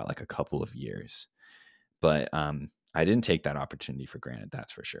talking about like a couple of years, but I didn't take that opportunity for granted.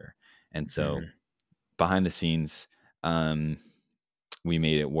 That's for sure. And so hmm, behind the scenes, um, we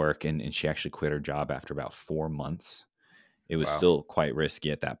made it work, and she actually quit her job after about 4 months. It was wow, still quite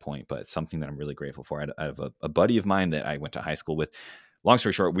risky at that point, but something that I'm really grateful for. I have a buddy of mine that I went to high school with. Long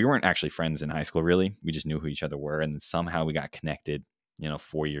story short, we weren't actually friends in high school, really. We just knew who each other were. And somehow we got connected,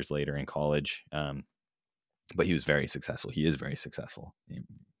 4 years later in college. But he was very successful. He is very successful.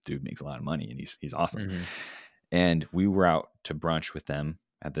 Dude makes a lot of money, and he's awesome. hmm, And we were out to brunch with them.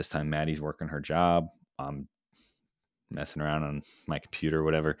 At this time, Maddie's working her job. I'm messing around on my computer or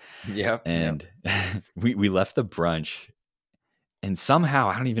whatever. yep, yep, And we left the brunch, and somehow,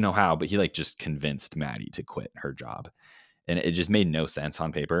 I don't even know how, but he like just convinced Maddie to quit her job. And it just made no sense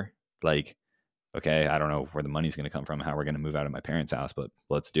on paper. Like, okay, I don't know where the money's going to come from, how we're going to move out of my parents' house, but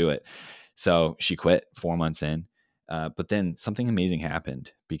let's do it. So she quit 4 months in. But then something amazing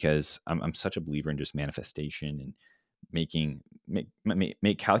happened, because I'm such a believer in just manifestation and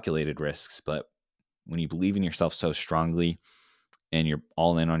make calculated risks. But when you believe in yourself so strongly and you're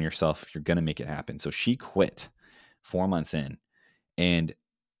all in on yourself, you're going to make it happen. So she quit 4 months in, and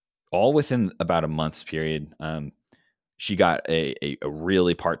all within about a month's period, she got a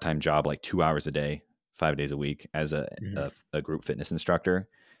really part-time job, like 2 hours a day, 5 days a week, as hmm, a group fitness instructor,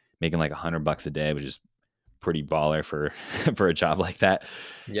 making like $100 a day, which is pretty baller for for a job like that.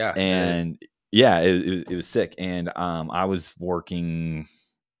 Yeah, that is. And yeah, it was sick. And I was working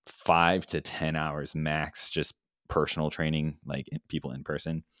 5 to 10 hours max, just personal training, like people in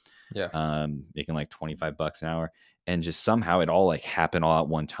person, Yeah. making like $25 an hour. And just somehow it all like happened all at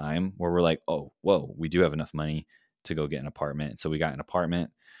one time where we're like, oh, whoa, we do have enough money to go get an apartment. So we got an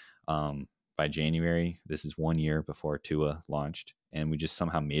apartment by January. This is 1 year before Tua launched, and we just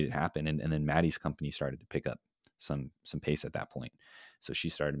somehow made it happen. And then Maddie's company started to pick up some pace at that point. So she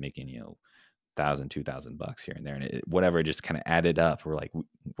started making, $1,000, $2,000 here and there, and whatever, it just kind of added up. We're like,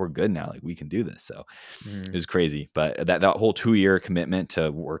 we're good now. Like we can do this. So it Mhm. was crazy. But that whole 2 year commitment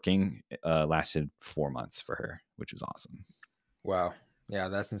to working lasted 4 months for her, which was awesome. Wow. Yeah,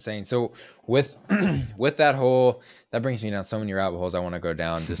 that's insane. So with with that brings me down so many rabbit holes I want to go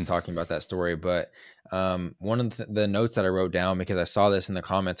down just talking about that story. But one of the notes that I wrote down because I saw this in the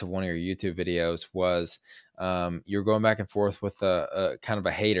comments of one of your YouTube videos was you're going back and forth with a kind of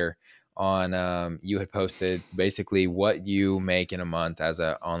a hater on you had posted basically what you make in a month as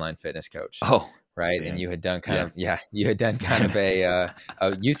an online fitness coach. Oh Right. And man, you had done yeah, you had done kind of a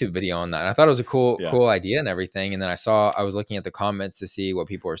YouTube video on that. And I thought it was a yeah, cool idea and everything. And then I was looking at the comments to see what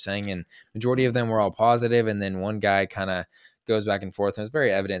people were saying, and majority mhm, of them were all positive. And then one guy kind of goes back and forth, and it's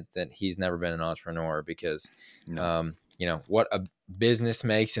very evident that he's never been an entrepreneur because, no, what a business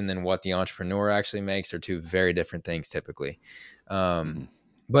makes and then what the entrepreneur actually makes are two very different things typically. Um, hmm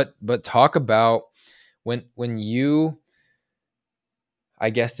but talk about when you, I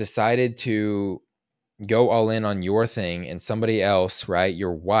guess, decided to go all in on your thing and somebody else, right,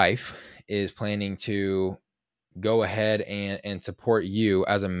 your wife is planning to go ahead and support you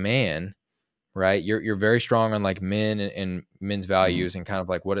as a man, right? You're very strong on like men and men's hmm values and kind of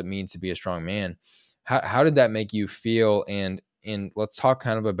like what it means to be a strong man. How did that make you feel? And let's talk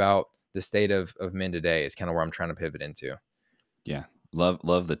kind of about the state of men today is kind of where I'm trying to pivot into. yeah.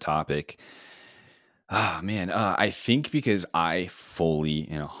 Love the topic. Ah, man, I think because I fully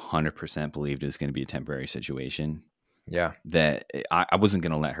and 100% believed it was going to be a temporary situation, Yeah. that I wasn't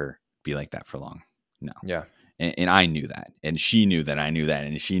going to let her be like that for long. No. Yeah. And I knew that. And she knew that I knew that.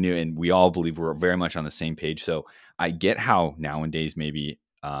 And she knew, and we all believe we're very much on the same page. So I get how nowadays, maybe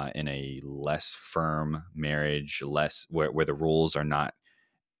in a less firm marriage, less where the rules are not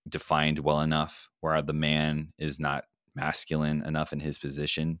defined well enough, where the man is not masculine enough in his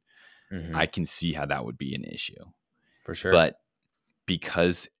position, Hmm. I can see how that would be an issue. For sure. But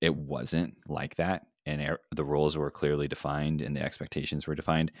because it wasn't like that, and the roles were clearly defined and the expectations were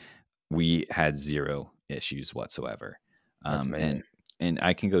defined, we had zero issues whatsoever. That's Um, amazing. and and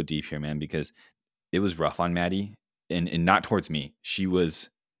I can go deep here, man, because it was rough on Maddie, and not towards me. She was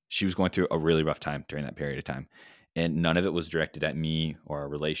going through a really rough time during that period of time, and none of it was directed at me or our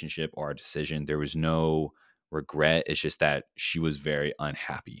relationship or our decision. There was no regret. It's just that she was very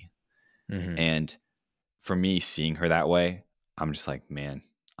unhappy, Hmm. and for me, seeing her that way, I'm just like, man,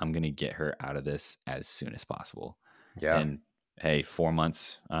 I'm gonna get her out of this as soon as possible. Yeah. And hey, 4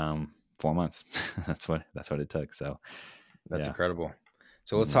 months, 4 months. That's what it took. So That's yeah. incredible.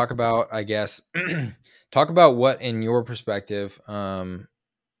 So let's hmm talk about, I guess, talk about what, in your perspective,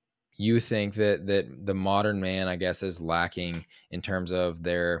 you think that the modern man, I guess, is lacking in terms of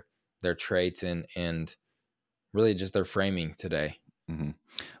their traits and really just their framing today. hmm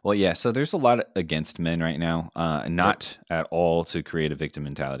Well, yeah. So there's a lot against men right now. Yep, Not at all to create a victim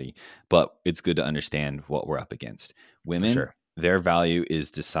mentality, but it's good to understand what we're up against. for Women, sure. their value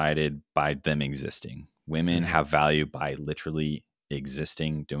is decided by them existing. Women Hmm. have value by literally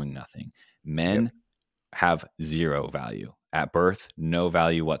existing, doing nothing. Yep. Men have zero value. At birth, no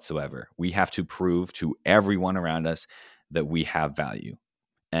value whatsoever. We have to prove to everyone around us that we have value.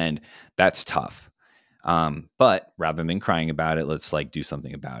 And that's tough. But rather than crying about it, let's like do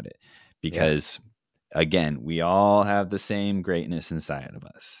something about it. Yeah. Because again, we all have the same greatness inside of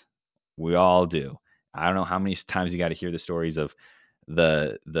us. We all do. I don't know how many times you got to hear the stories of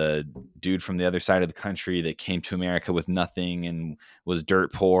the dude from the other side of the country that came to America with nothing and was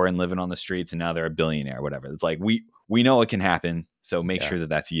dirt poor and living on the streets, and now they're a billionaire or whatever. It's like we know it can happen, so make Yeah. sure that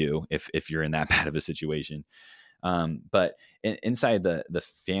that's you if you're in that bad of a situation. But inside the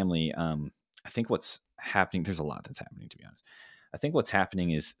family, I think what's happening, there's a lot that's happening, to be honest. I think what's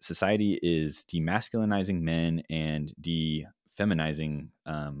happening is society is demasculinizing men and defeminizing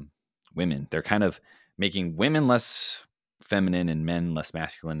women. They're kind of making women less feminine and men less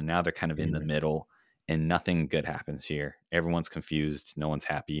masculine. And now they're kind of in the Hmm. middle, and nothing good happens here. Everyone's confused. No one's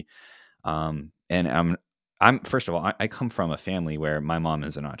happy. And I'm first of all, I come from a family where my mom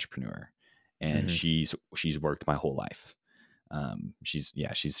is an entrepreneur, and Hmm. she's worked my whole life. She's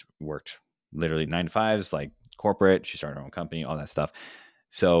worked. literally 9 to 5s, like corporate. She started her own company, all that stuff.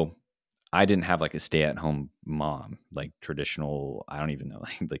 So I didn't have like a stay at home mom, like traditional, I don't even know,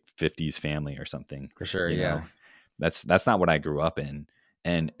 like 50s family or something, For sure. you Yeah. know. That's not what I grew up in.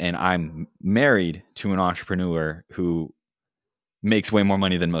 And I'm married to an entrepreneur who makes way more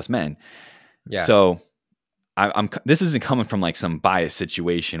money than most men. Yeah. So I'm this isn't coming from like some biased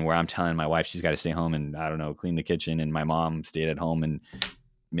situation where I'm telling my wife she's got to stay home and I don't know, clean the kitchen, and my mom stayed at home and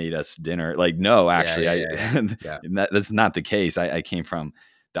made us dinner. Like, no, Yeah. actually, Yeah. I Yeah. Yeah. Yeah. that's not the case. I came from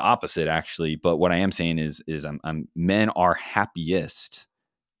the opposite actually. But what I am saying is I'm men are happiest,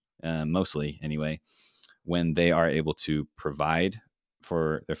 mostly anyway, when they are able to provide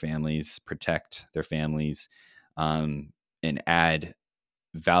for their families, protect their families, and add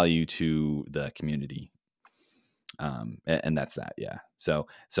value to the community. And that's that. Yeah. So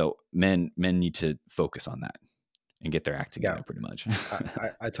men need to focus on that and get their act Yeah. together pretty much.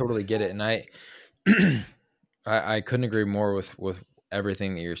 I totally get it. And I couldn't agree more with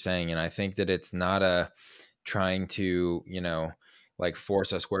everything that you're saying. And I think that it's not a trying to, like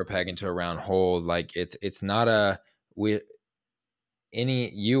force a square peg into a round hole. Like it's not a, we,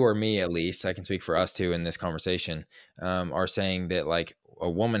 any, you or me, at least I can speak for us too in this conversation, are saying that like a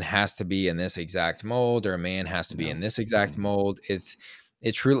woman has to be in this exact mold or a man has to be in No. this exact Mm-mm. mold. It's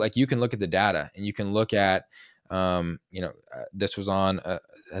true. Like you can look at the data and you can look at, this was on,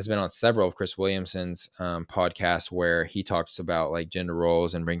 has been on several of Chris Williamson's podcasts where he talks about like gender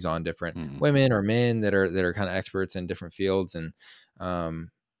roles and brings on different Mm-mm. women or men that are kind of experts in different fields. And um,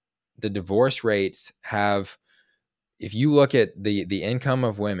 the divorce rates have, if you look at the income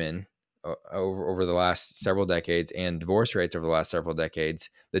of women over the last several decades and divorce rates over the last several decades,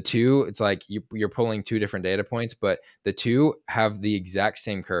 the two, it's like you're pulling two different data points, but the two have the exact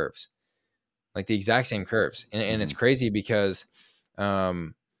same curves, like the exact same curves. And it's Mm-hmm. crazy because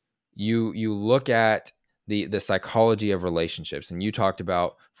um, you look at the psychology of relationships, and you talked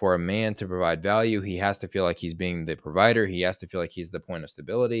about for a man to provide value, he has to feel like he's being the provider, he has to feel like he's the point of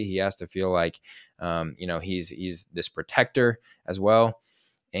stability, he has to feel like he's this protector as well.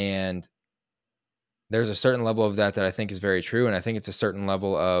 And there's a certain level of that I think is very true, and I think it's a certain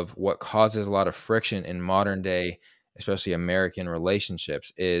level of what causes a lot of friction in modern day, especially American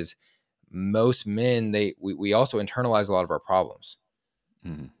relationships, is most men, we also internalize a lot of our problems,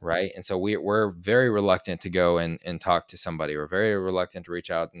 Mm-hmm. right? And so we're very reluctant to go and talk to somebody. We're very reluctant to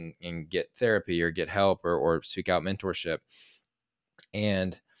reach out and get therapy or get help or seek out mentorship.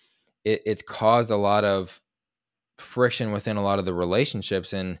 And it's caused a lot of friction within a lot of the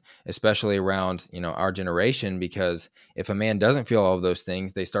relationships, and especially around our generation, because if a man doesn't feel all of those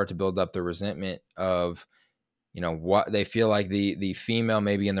things, they start to build up the resentment of what they feel like the female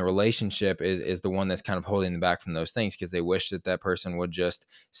maybe in the relationship is the one that's kind of holding them back from those things, because they wish that that person would just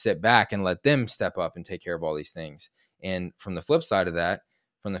sit back and let them step up and take care of all these things. And from the flip side of that,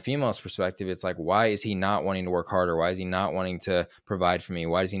 from the female's perspective, it's like, why is he not wanting to work harder? Why is he not wanting to provide for me?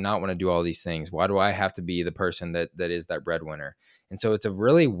 Why does he not want to do all these things? Why do I have to be the person that is that breadwinner? And so it's a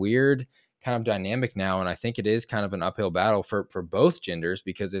really weird kind of dynamic now, and I think it is kind of an uphill battle for both genders,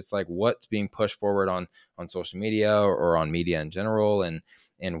 because it's like what's being pushed forward on social media or on media in general, and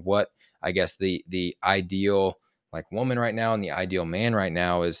what I guess the ideal like woman right now and the ideal man right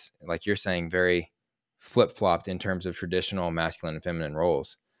now is, like you're saying, very flip-flopped in terms of traditional masculine and feminine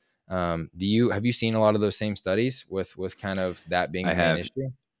roles. Have you seen a lot of those same studies with kind of that being I the main have.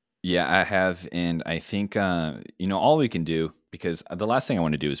 issue? Yeah, I have, and I think all we can do, because the last thing I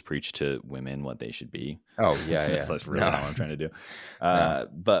want to do is preach to women what they should be. Oh yeah, yeah. That's really No. not what I'm trying to do. No.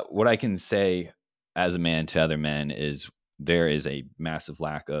 But what I can say as a man to other men is there is a massive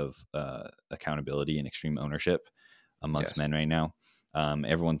lack of accountability and extreme ownership amongst Yes. men right now.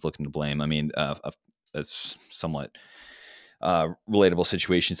 Everyone's looking to blame. I mean, a somewhat relatable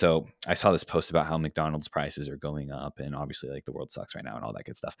situation. So I saw this post about how McDonald's prices are going up, and obviously, like, the world sucks right now and all that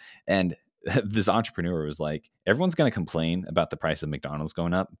good stuff. And this entrepreneur was like, everyone's going to complain about the price of McDonald's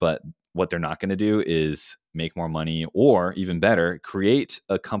going up, but what they're not going to do is make more money, or even better, create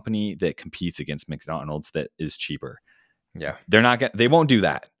a company that competes against McDonald's that is cheaper. Yeah. They're not going. They won't do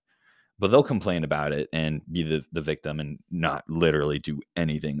that, but they'll complain about it and be the victim and not literally do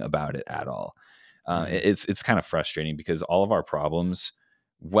anything about it at all. Hmm. It's kind of frustrating because all of our problems,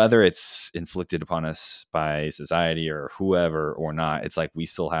 whether it's inflicted upon us by society or whoever or not, it's like we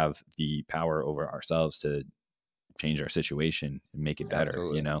still have the power over ourselves to change our situation and make it better.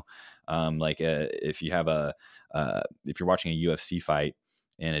 Absolutely. If you have if you're watching a UFC fight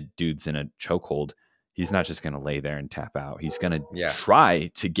and a dude's in a chokehold, he's not just going to lay there and tap out. He's going to Yeah. try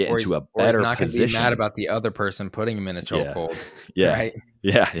to get into a Or he's better not gonna be mad position. about the other person putting him in a Yeah. chokehold, Yeah. right?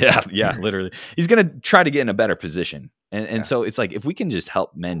 Yeah, literally. He's going to try to get in a better position. And Yeah. so it's like if we can just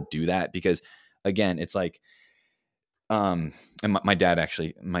help men do that, because again, it's like um and my dad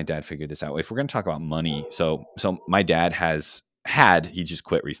figured this out. If we're going to talk about money, so my dad he just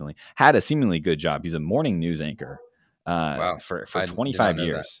quit recently, had a seemingly good job. He's a morning news anchor Wow. for I did not 25 know that.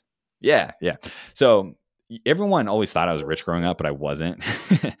 years. Yeah. So everyone always thought I was rich growing up, but I wasn't.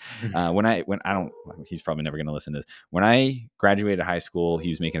 When I don't, he's probably never going to listen to this. When I graduated high school, he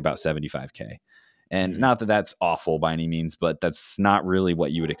was making about 75K. And Mhm. not that that's awful by any means, but that's not really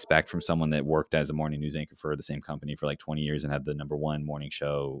what you would expect from someone that worked as a morning news anchor for the same company for like 20 years and had the number one morning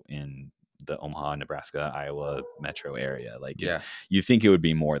show in the Omaha, Nebraska, Iowa metro area. Like Yeah. you think it would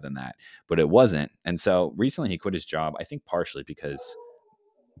be more than that, but it wasn't. And so recently he quit his job, I think partially because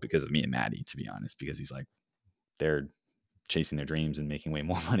of me and Maddie, to be honest, because he's like, they're chasing their dreams and making way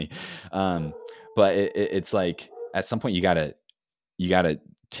more money. Um, but it's like at some point you gotta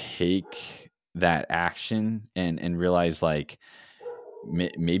take that action and realize like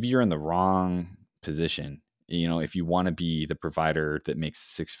maybe you're in the wrong position. You know, if you want to be the provider that makes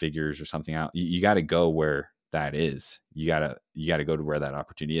six figures or something out, you got to go where that is. You got to go to where that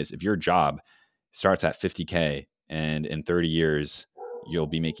opportunity is. If your job starts at 50K and in 30 years you'll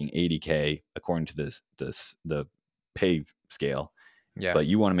be making 80K according to the pay scale, Yeah. but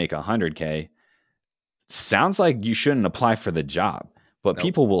you want to make 100K, sounds like you shouldn't apply for the job, but Nope.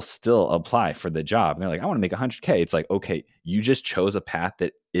 people will still apply for the job. And they're like, I want to make 100K. It's like, okay, you just chose a path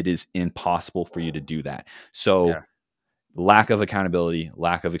that it is impossible for you to do that. Yeah. So lack of accountability,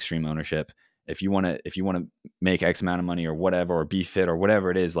 lack of extreme ownership. If you want to make X amount of money or whatever, or be fit or whatever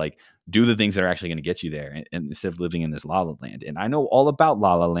it is, like do the things that are actually going to get you there, and instead of living in this la la land. And I know all about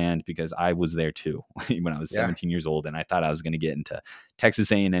la la land because I was there too when I was Yeah. 17 years old, and I thought I was going to get into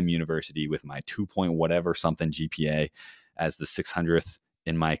Texas A&M University with my 2 point whatever something GPA as the 600th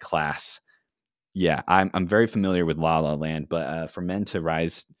in my class. Yeah, I'm very familiar with La La Land, but for men to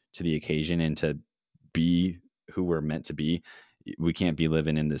rise to the occasion and to be who we're meant to be, we can't be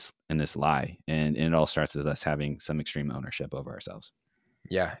living in this lie, and it all starts with us having some extreme ownership over ourselves.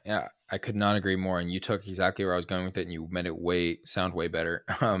 Yeah, yeah, I could not agree more. And you took exactly where I was going with it, and you made it sound way better.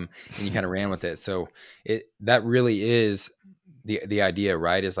 And you kind of ran with it. So that really is the idea,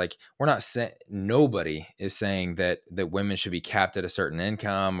 right? Is like we're not saying nobody is saying that women should be capped at a certain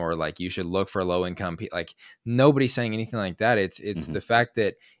income or like you should look for low income. Like nobody's saying anything like that. It's Hmm. the fact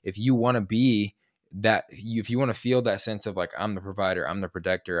that if you want to be if you want to feel that sense of like I'm the provider, I'm the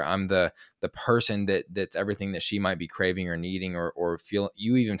protector, I'm the person that's everything that she might be craving or needing or feel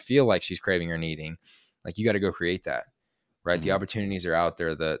you even feel like she's craving or needing, like you got to go create that, right? The Hmm. opportunities are out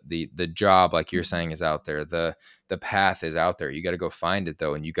there, the job, like you're saying, is out there, the path is out there. You got to go find it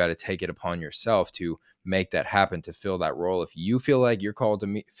though, and you got to take it upon yourself to make that happen, to fill that role. If you feel like you're called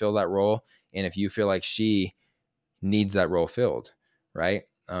to fill that role, and if you feel like she needs that role filled, right?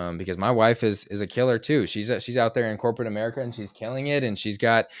 Because my wife is a killer too. She's out there in corporate America and she's killing it, and she's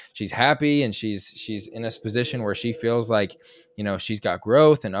happy, and she's in a position where she feels like she's got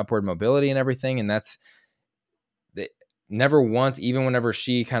growth and upward mobility and everything, and that's the, never once, even whenever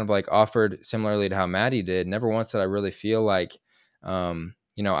she kind of like offered similarly to how Maddie did, never once did I really feel like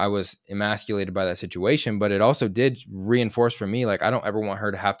I was emasculated by that situation, but it also did reinforce for me like I don't ever want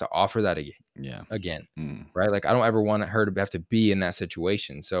her to have to offer that Yeah. again, Mm. right? Like I don't ever want her to have to be in that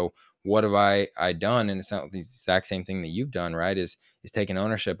situation. So what have I done? And it's not the exact same thing that you've done, right? Is taking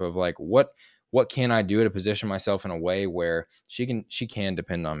ownership of like what can I do to position myself in a way where she can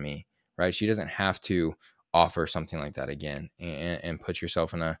depend on me, right? She doesn't have to offer something like that again, and put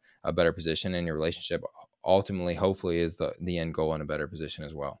yourself in a better position in your relationship. Ultimately, hopefully, is the end goal in a better position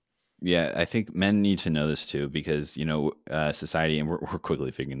as well. Yeah, I think men need to know this too because society, and we're quickly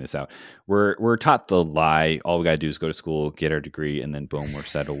figuring this out. We're taught the lie. All we gotta do is go to school, get our degree, and then boom, we're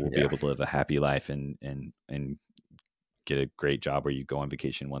settled. We'll be Yeah. able to live a happy life and get a great job where you go on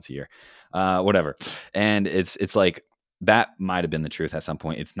vacation once a year, whatever. And it's like that might have been the truth at some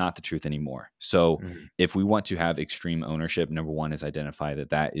point. It's not the truth anymore. So Mhm. if we want to have extreme ownership, number one is identify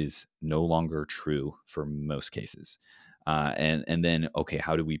that is no longer true for most cases. And then, okay,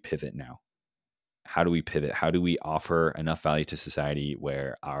 how do we pivot now? How do we pivot? How do we offer enough value to society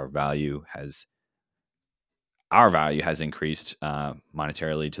where our value has increased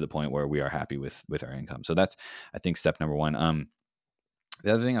monetarily to the point where we are happy with our income? So that's, I think, step number one.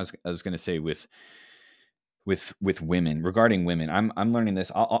 The other thing I was going to say with women, regarding women, I'm learning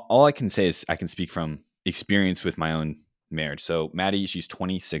this. All I can say is I can speak from experience with my own marriage. So Maddie, she's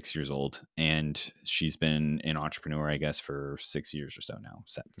 26 years old, and she's been an entrepreneur, I guess, for 6 years or so now,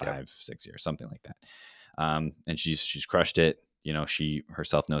 Yep. 5, 6 years, something like that. And she's crushed it. You know, she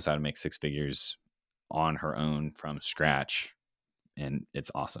herself knows how to make six figures on her own from scratch, and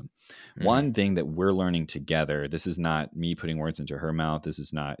it's awesome. Hmm. One thing that we're learning together, this is not me putting words into her mouth, this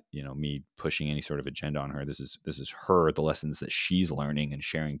is not, me pushing any sort of agenda on her. This is her, the lessons that she's learning and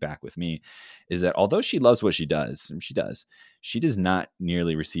sharing back with me, is that although she loves what she does, and she does not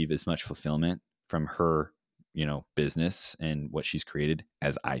nearly receive as much fulfillment from her, business and what she's created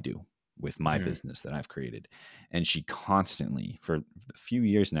as I do with my Hmm. business that I've created. And she constantly, for a few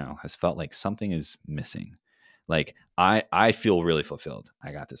years now, has felt like something is missing. Like I feel really fulfilled.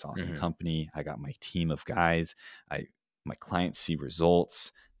 I got this awesome Hmm. company. I got my team of guys. I My clients see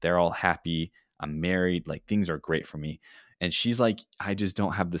results. They're all happy. I'm married. Like things are great for me. And she's like, I just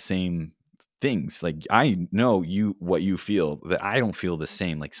don't have the same things. Like I know what you feel, but I don't feel the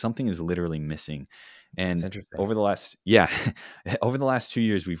same. Like something is literally missing. That's And interesting. over the last yeah, over the last 2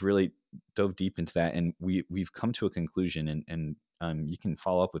 years, we've really dove deep into that, and we've come to a conclusion. And you can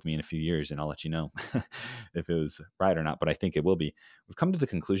follow up with me in a few years, and I'll let you know if it was right or not. But I think it will be. We've come to the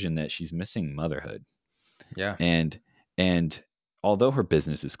conclusion that she's missing motherhood, Yeah. and and although her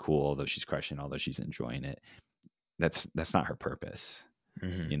business is cool, although she's crushing, although she's enjoying it, that's not her purpose.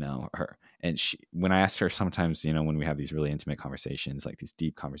 Hmm. Her and she when I asked her sometimes, when we have these really intimate conversations, like these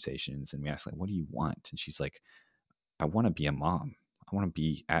deep conversations, and we ask like, what do you want? And she's like, I want to be a mom. I want to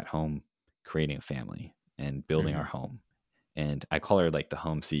be at home creating a family and building our Hmm. home. And I call her like the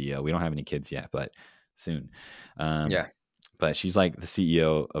home CEO. We don't have any kids yet, but soon. Um, Yeah. but she's like the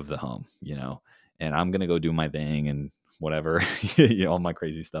CEO of the home, and I'm gonna go do my thing and whatever, all my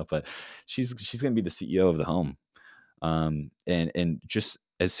crazy stuff. But she's gonna be the CEO of the home. And just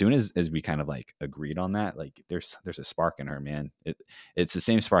as soon as we kind of like agreed on that, like there's a spark in her, man. It's the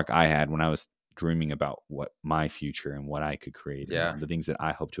same spark I had when I was dreaming about what my future and what I could create and Yeah. the things that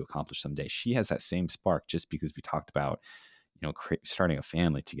I hope to accomplish someday. She has that same spark just because we talked about starting a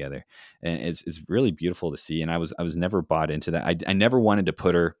family together, and it's really beautiful to see. And I was never bought into that. I never wanted to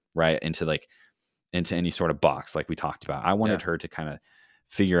put her right into like into any sort of box like we talked about. I Yeah. wanted her to kind of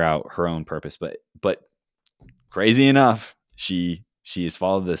figure out her own purpose, but crazy enough, she has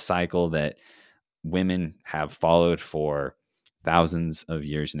followed the cycle that women have followed for thousands of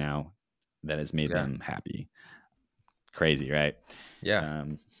years now, that has made Yeah. them happy. Crazy, right? Yeah.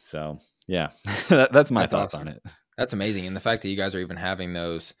 So yeah, that's my That's thoughts on awesome. it. That's amazing. And the fact that you guys are even having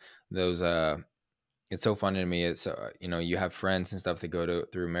those it's so funny to me. It's you have friends and stuff that go to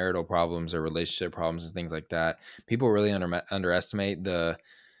through marital problems or relationship problems and things like that. People really underestimate the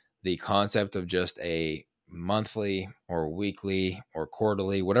concept of just a monthly or weekly or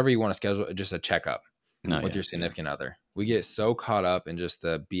quarterly, whatever you want to schedule, just a checkup No, with yeah, your yeah. significant other. We get so caught up in just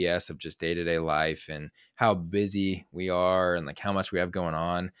the BS of just day to day life and how busy we are and like how much we have going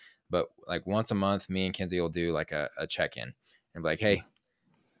on. But like once a month, me and Kenzie will do like a check in and be like, hey,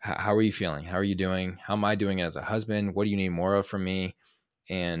 how are you feeling? How are you doing? How am I doing as a husband? What do you need more of from me?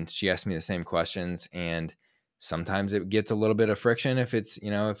 And she asked me the same questions. And sometimes it gets a little bit of friction if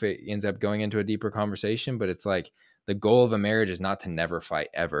if it ends up going into a deeper conversation. But it's like the goal of a marriage is not to never fight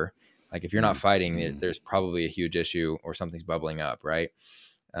ever. Like if you're not fighting, Mm-hmm. there's probably a huge issue or something's bubbling up, right?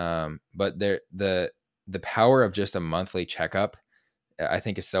 But the power of just a monthly checkup I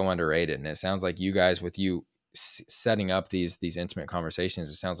think is so underrated. And it sounds like you guys, with you setting up these intimate conversations,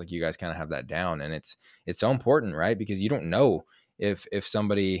 it sounds like you guys kind of have that down, and it's so important, right? Because you don't know if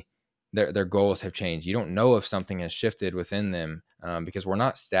somebody their goals have changed. You don't know if something has shifted within them, because we're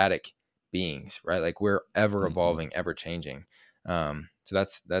not static beings, right? Like we're ever Mm-hmm. evolving, ever changing. So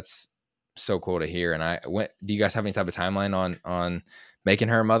that's so cool to hear. And do you guys have any type of timeline on making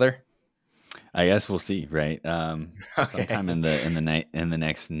her a mother? I guess we'll see, right? Sometime Okay. in the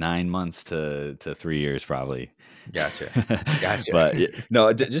next 9 months to 3 years, probably. Gotcha. Gotcha. But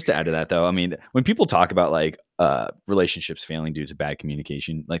no, just to add to that, though, I mean, when people talk about like relationships failing due to bad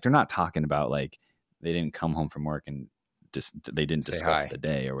communication, like they're not talking about like they didn't come home from work and just they didn't Say discuss hi. the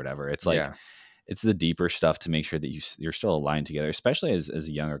day or whatever. It's like Yeah. it's the deeper stuff to make sure that you're still aligned together, especially as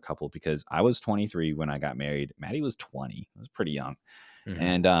a younger couple. Because I was 23 when I got married. Maddie was 20. I was pretty young,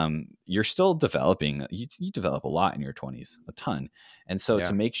 Mhm. and you're still developing. You develop a lot in your 20s, a ton. And so to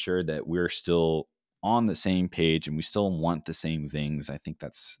Yeah. make sure that we're still on the same page and we still want the same things, I think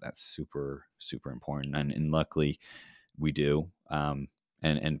that's super super important. And luckily we do.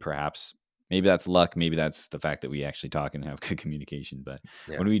 And perhaps maybe that's luck, maybe that's the fact that we actually talk and have good communication. But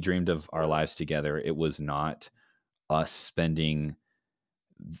Yeah. when we dreamed of our lives together, it was not us spending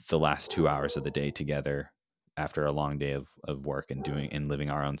the last 2 hours of the day together after a long day of work and doing and living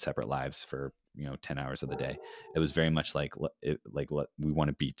our own separate lives for 10 hours of the day. It was very much like we want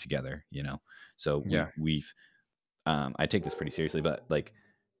to be together, so Yeah. we've I take this pretty seriously, but like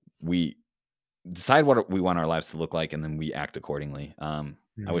we decide what we want our lives to look like and then we act accordingly. I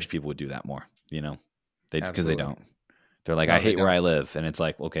Mhm. wish people would do that more, because they Absolutely. don't. They're like, I No, they hate where don't. I live. And it's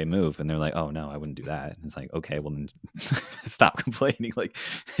like, okay, move. And they're like, oh no, I wouldn't do that. And it's like, okay, well then stop complaining. Like,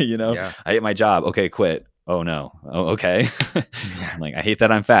 Yeah. I hate my job. Okay, quit. Oh no. Oh, okay. Yeah. Like, I hate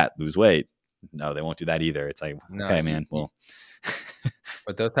that I'm fat. Lose weight. No, they won't do that either. It's like, No, okay, man. Well,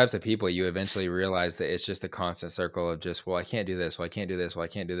 but those types of people, you eventually realize that it's just a constant circle of just, well, I can't do this. Well, I can't do this. Well, I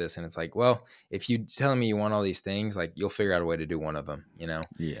can't do this. And it's like, well, if you telling me you want all these things, like you'll figure out a way to do one of them,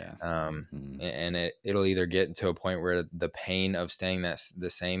 yeah. Um, Hmm. and it'll either get to a point where the pain of staying the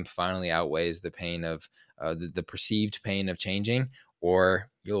same finally outweighs the pain of the perceived pain of changing, or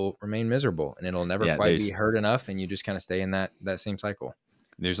you'll remain miserable and it'll never Yeah. quite be hurt enough. And you just kind of stay in that same cycle.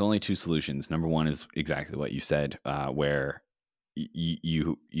 There's only two solutions. Number one is exactly what you said, where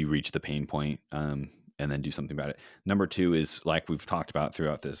you reach the pain point, and then do something about it. Number two is like we've talked about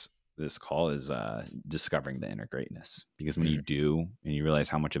throughout this call is discovering the inner greatness. Because when you Mhm. do, and you realize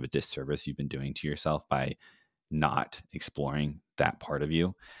how much of a disservice you've been doing to yourself by not exploring that part of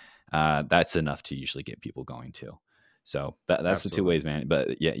you, that's enough to usually get people going too. So that's the two Absolutely. ways, man.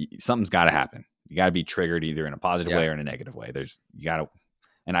 But yeah, something's got to happen. You got to be triggered either in a positive Yeah. way or in a negative way. You got to,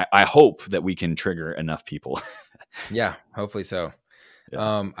 and I hope that we can trigger enough people. Yeah. Hopefully so.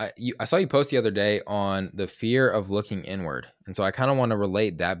 Yeah. I saw you post the other day on the fear of looking inward, and so I kind of want to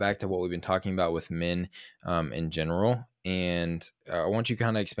relate that back to what we've been talking about with men, in general. And I want you to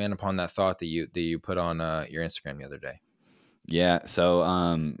kind of expand upon that thought that you put on your Instagram the other day. Yeah. So,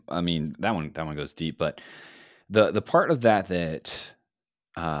 I mean, that one goes deep, but the part of that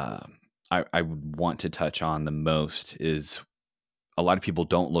I would want to touch on the most is a lot of people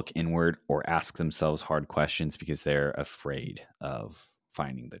don't look inward or ask themselves hard questions because they're afraid of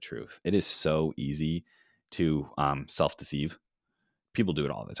finding the truth. It is so easy to self deceive. People do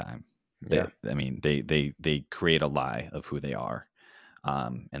it all the time. Yeah, I mean, they create a lie of who they are,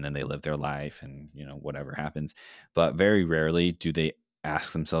 and then they live their life, and whatever happens. But very rarely do they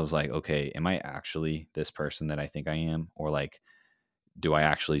ask themselves like, okay, am I actually this person that I think I am, or like, do I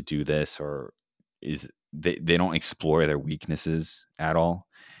actually do this, or is they don't explore their weaknesses at all.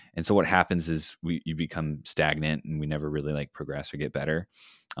 And so what happens is you become stagnant and we never really like progress or get better.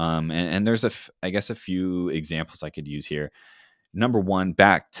 And there's I guess a few examples I could use here. Number one,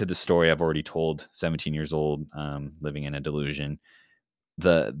 back to the story I've already told, 17 years old, living in a delusion.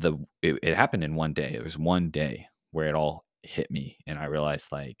 It happened in one day. It was one day where it all hit me and I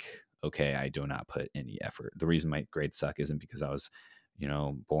realized like, okay, I do not put any effort. The reason my grades suck isn't because I was,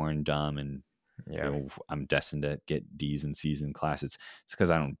 born dumb and yeah, I'm destined to get D's and C's in class. It's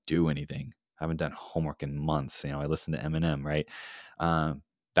because I don't do anything. I haven't done homework in months. I listen to Eminem, right?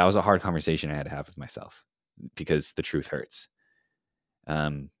 That was a hard conversation I had to have with myself because the truth hurts.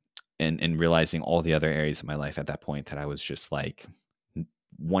 Um, and realizing all the other areas of my life at that point that I was just like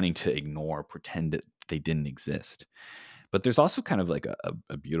wanting to ignore, pretend that they didn't exist. But there's also kind of like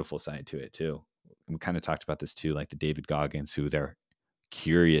a beautiful side to it too. We kind of talked about this too, like the David Goggins, who they're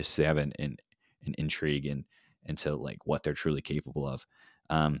curious, they have an intrigue into like what they're truly capable of.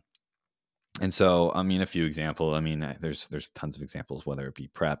 Um, and so, I mean, a few examples. I mean, there's tons of examples, whether it be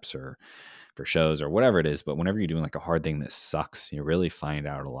preps or for shows or whatever it is. But whenever you're doing like a hard thing that sucks, you really find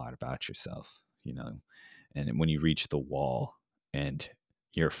out a lot about yourself. And when you reach the wall and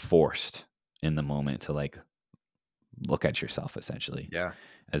you're forced in the moment to like look at yourself essentially yeah,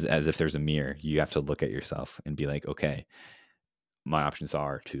 as if there's a mirror, you have to look at yourself and be like, okay, my options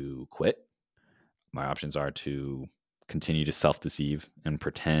are to quit. My options are to continue to self deceive and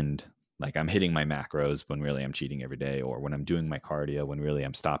pretend like I'm hitting my macros when really I'm cheating every day, or when I'm doing my cardio when really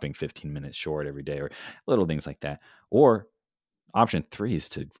I'm stopping 15 minutes short every day, or little things like that. Or option three is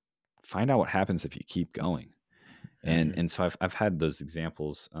to find out what happens if you keep going. And hmm and so I've had those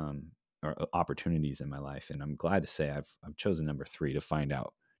examples, or opportunities in my life, and I'm glad to say I've chosen number three, to find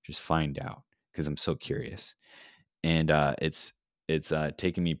out, just find out, because I'm so curious. And it's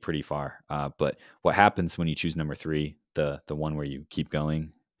taken me pretty far. But what happens when you choose number three, the one where you keep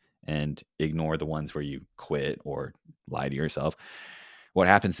going and ignore the ones where you quit or lie to yourself? What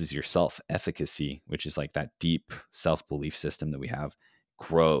happens is your self efficacy, which is like that deep self belief system that we have,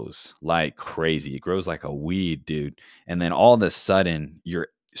 grows like crazy. It grows like a weed, dude. And then all of a sudden, you're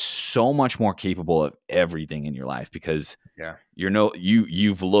so much more capable of everything in your life because yeah,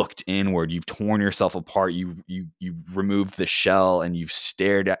 you've looked inward, you've torn yourself apart, you've removed the shell and you've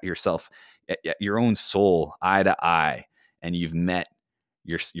stared at yourself your own soul eye to eye, and you've met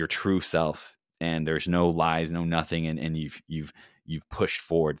your true self, and there's no lies, no nothing, and you've pushed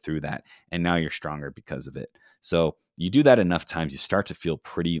forward through that, and now you're stronger because of it. So you do that enough times, you start to feel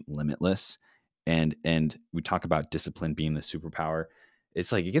pretty limitless. And we talk about discipline being the superpower.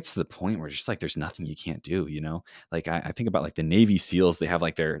 It's like it gets to the point where it's just like there's nothing you can't do, you know? Like I think about like the Navy SEALs, they have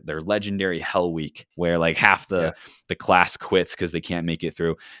like their legendary Hell Week where like half Yeah. the class quits because they can't make it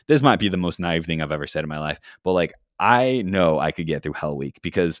through. This might be the most naive thing I've ever said in my life, but like I know I could get through Hell Week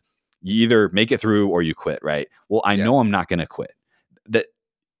because you either make it through or you quit, right? Well, I Yeah. know I'm not going to quit. That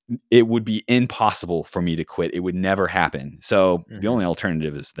it would be impossible for me to quit. It would never happen. So the Hmm. only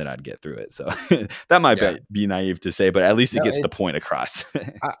alternative is that I'd get through it. So that might Yeah. be naive to say, but at least it No, gets the point across.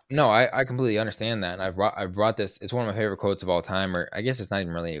 no, I completely understand that, and I brought this. It's one of my favorite quotes of all time, or I guess it's not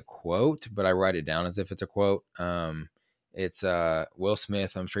even really a quote, but I write it down as if it's a quote. It's Will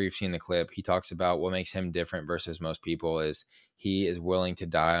Smith. I'm sure you've seen the clip. He talks about what makes him different versus most people is he is willing to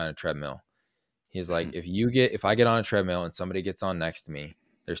die on a treadmill. He's like, if I get on a treadmill and somebody gets on next to me,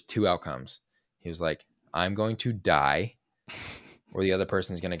 there's two outcomes. He was like, I'm going to die, or the other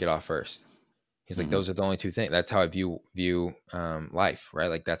person is going to get off first. He's like, Mhm. those are the only two things. That's how I view life, right?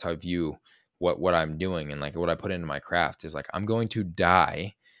 Like that's how I view what I'm doing and like what I put into my craft is like I'm going to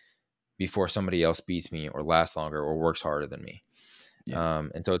die before somebody else beats me or lasts longer or works harder than me. Yeah,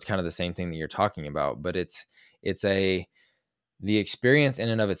 And so it's kind of the same thing that you're talking about, but it's a the experience in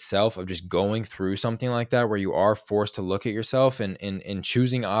and of itself of just going through something like that where you are forced to look at yourself and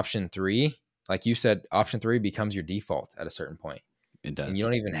choosing option three, like you said, option three becomes your default at a certain point, it and you does.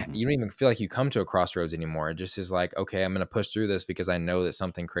 don't even Mhm. you don't even feel like you come to a crossroads anymore. It just is like, okay, I'm going to push through this because I know that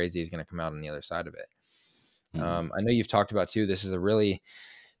something crazy is going to come out on the other side of it. Mhm. I know you've talked about too. This is a really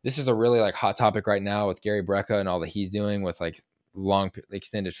like hot topic right now with Gary Brecka and all that he's doing with like long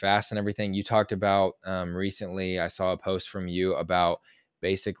extended fasts and everything. You talked about recently. I saw a post from you about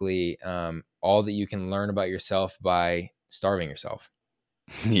basically all that you can learn about yourself by starving yourself.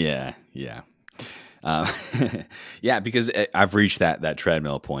 Yeah, yeah. Um, yeah, because I've reached that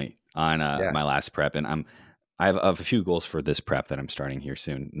treadmill point on Yeah. my last prep, and I have a few goals for this prep that I'm starting here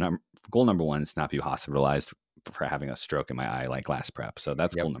soon. Goal number one is not be hospitalized for having a stroke in my eye like last prep. So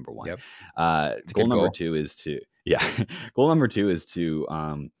that's Yep. goal number one. Yep. It's a Goal good number goal. two is to yeah. Goal number two is to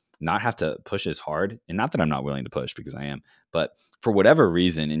not have to push as hard, and not that I'm not willing to push because I am, but for whatever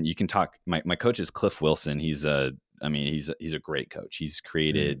reason, and you can talk. My coach is Cliff Wilson. He's a great coach. He's Hmm.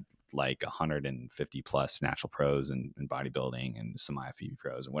 created like 150 plus natural pros and bodybuilding and some IFBB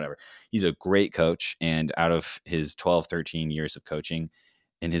pros and whatever. He's a great coach. And out of his 12, 13 years of coaching,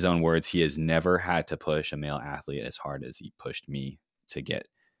 in his own words, he has never had to push a male athlete as hard as he pushed me to get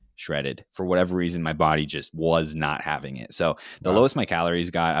shredded. For whatever reason, my body just was not having it. So the Wow. lowest my calories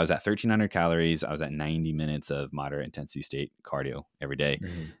got, I was at 1,300 calories. I was at 90 minutes of moderate intensity state cardio every day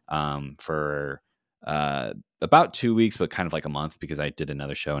Hmm. for about 2 weeks, but kind of like a month because I did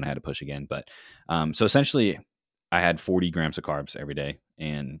another show and I had to push again. But so essentially, I had 40 grams of carbs every day.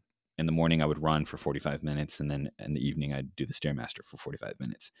 And in the morning, I would run for 45 minutes. And then in the evening, I'd do the Stairmaster for 45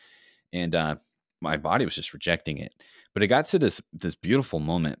 minutes. And my body was just rejecting it. But it got to this beautiful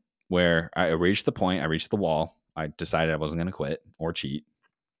moment where I reached the point, I reached the wall. I decided I wasn't going to quit or cheat.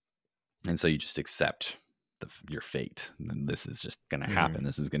 And so you just accept your fate. And this is just going to Hmm. happen.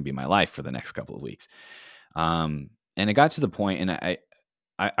 This is going to be my life for the next couple of weeks. And it got to the point, and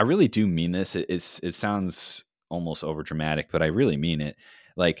I really do mean this. It sounds almost over dramatic, but I really mean it.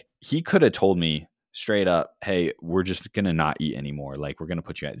 Like he could have told me straight up, "Hey, we're just gonna not eat anymore. Like we're gonna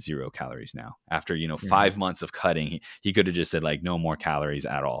put you at 0 calories now." After Hmm. 5 months of cutting, he could have just said like no more calories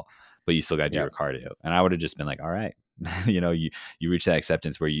at all, but you still got to do Yeah. your cardio. And I would have just been like, "All right." You reach that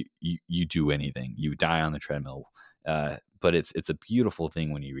acceptance where you do anything, you die on the treadmill. But it's a beautiful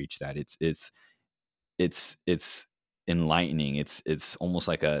thing when you reach that. It's enlightening. It's almost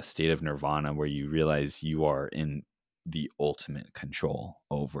like a state of nirvana where you realize you are in the ultimate control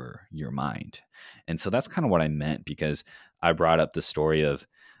over your mind. And so that's kind of what I meant because I brought up the story of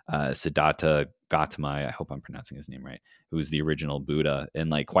Siddhartha Gautama. I hope I'm pronouncing his name right. Who was the original Buddha, and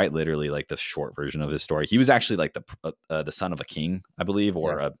like quite literally, like the short version of his story. He was actually like the son of a king, I believe,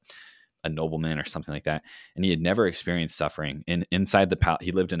 or Yeah. a nobleman or something like that, and he had never experienced suffering. And inside the palace,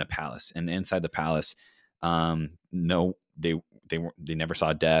 he lived in a palace, and inside the palace, no, they never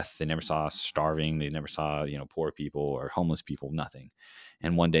saw death, they never saw starving, they never saw poor people or homeless people, nothing.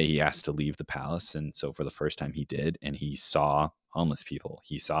 And one day he asked to leave the palace, and so for the first time he did, and he saw homeless people,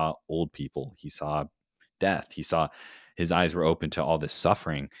 he saw old people, he saw death, he saw his eyes were open to all this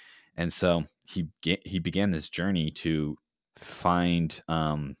suffering. And so he began this journey to find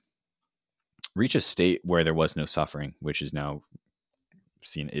reach a state where there was no suffering, which is now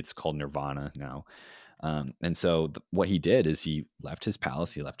seen. It's called nirvana now. And so what he did is he left his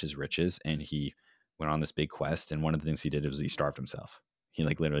palace, he left his riches, and he went on this big quest. And one of the things he did was he starved himself. He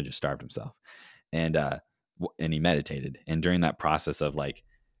like literally just starved himself, and and he meditated. And during that process of like,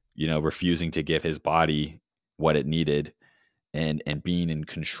 refusing to give his body what it needed, and being in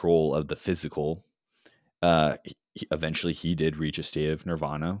control of the physical, eventually he did reach a state of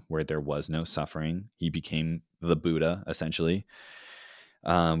nirvana where there was no suffering. He became the Buddha essentially,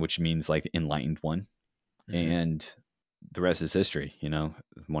 which means like the enlightened one. Hmm. And the rest is history.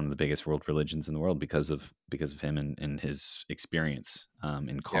 One of the biggest world religions in the world because of him and his experience in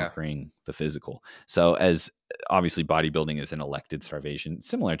Yeah. conquering the physical. So as obviously bodybuilding is an elected starvation,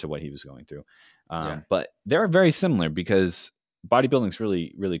 similar to what he was going through, Yeah. but they're very similar because bodybuilding is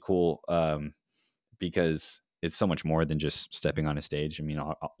really really cool, because it's so much more than just stepping on a stage. I mean,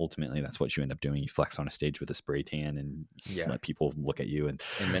 ultimately, that's what you end up doing. You flex on a stage with a spray tan and Yeah. let people look at you and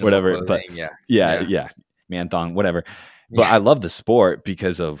In minimal whatever. But clothing. Yeah. yeah, Yeah. yeah, man thong, whatever. But Yeah. I love the sport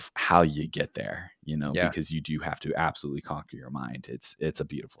because of how you get there. Yeah. Because you do have to absolutely conquer your mind. It's a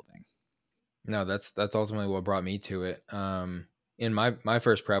beautiful thing. No, that's ultimately what brought me to it. In my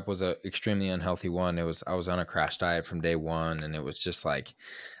first prep was a extremely unhealthy one. I was on a crash diet from day one, and it was just like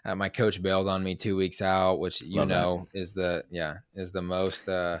my coach bailed on me 2 weeks out, which Love that. is the most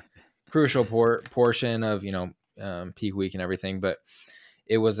crucial portion of peak week and everything. But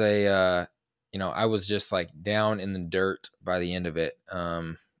it was I was just like down in the dirt by the end of it.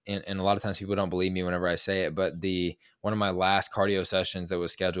 And a lot of times people don't believe me whenever I say it, but one of my last cardio sessions that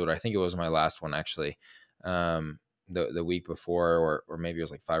was scheduled, I think it was my last one actually, the week before, or maybe it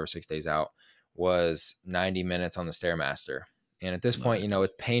was like 5 or 6 days out, was 90 minutes on the Stairmaster. And at this Love point, it.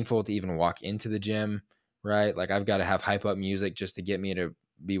 it's painful to even walk into the gym, right? Like I've got to have hype up music just to get me to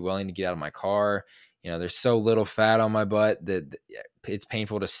be willing to get out of my car. There's so little fat on my butt that it's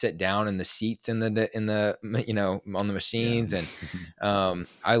painful to sit down in the seats in the on the Yeah. machines. And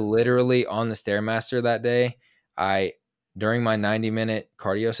I literally on the Stairmaster that day, I during my 90-minute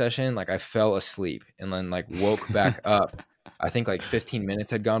cardio session, like I fell asleep and then like woke back up. I think like 15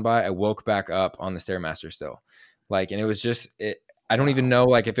 minutes had gone by. I woke back up on the Stairmaster still. Like, and it was just it. I don't even Wow. know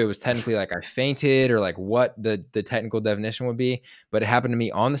like if it was technically like I fainted or like what the technical definition would be, but it happened to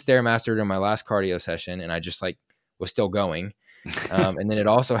me on the Stairmaster during my last cardio session, and I just like was still going. And then it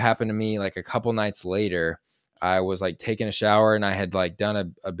also happened to me like a couple nights later. I was like taking a shower and I had like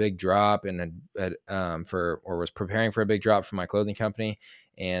done a big drop and was preparing for a big drop for my clothing company,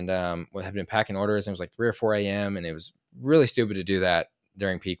 and had been packing orders, and it was like 3 or 4 a.m. and it was really stupid to do that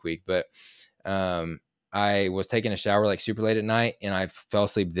during peak week. But um, I was taking a shower like super late at night and I fell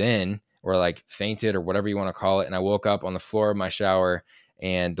asleep then, or like fainted or whatever you want to call it. And I woke up on the floor of my shower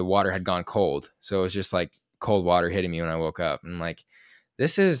and the water had gone cold. So it was just like cold water hitting me when I woke up. And I'm like,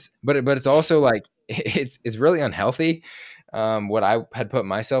 this is, but it's also like, it's really unhealthy. What I had put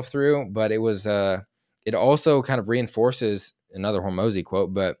myself through, but it also kind of reinforces another Hormozy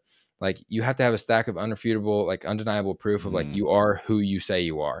quote, but like you have to have a stack of unrefutable, like undeniable proof of like Mm, you are who you say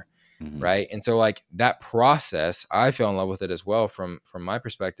you are, mhm, right? And so like that process, I fell in love with it as well. From my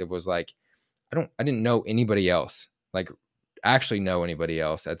perspective, was like I didn't know anybody else, like actually know anybody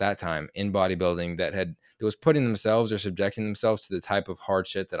else at that time in bodybuilding that was putting themselves or subjecting themselves to the type of hard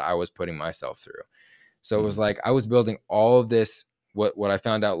shit that I was putting myself through. So it was mm, like I was building all of this. What I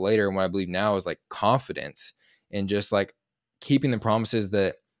found out later and what I believe now is like confidence and just like keeping the promises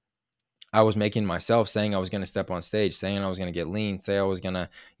that I was making myself, saying I was going to step on stage, saying I was going to get lean, say I was going to,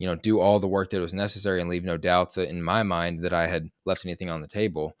 do all the work that was necessary and leave no doubts in my mind that I had left anything on the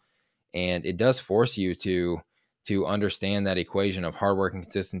table. And it does force you to understand that equation of hard work and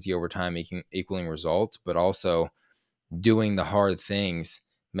consistency over time equaling results, but also doing the hard things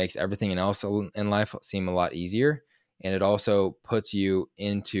makes everything else in life seem a lot easier. And it also puts you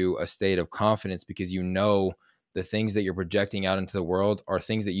into a state of confidence because the things that you're projecting out into the world are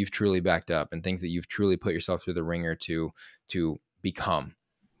things that you've truly backed up and things that you've truly put yourself through the ringer to become.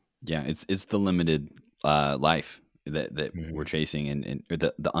 yeah, it's the limited life that we're Hmm. chasing, and or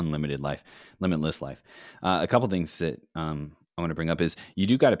the unlimited life, limitless life. A couple things that I want to bring up is you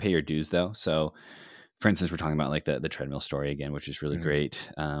do got to pay your dues though. So, for instance, we're talking about like the treadmill story again, which is really Hmm. great.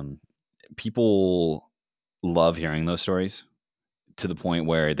 People love hearing those stories to the point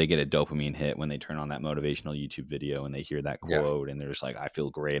where they get a dopamine hit when they turn on that motivational YouTube video and they hear that Yeah. quote and they're just like, I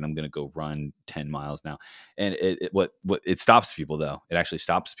feel great. I'm going to go run 10 miles now. And what it stops people though, it actually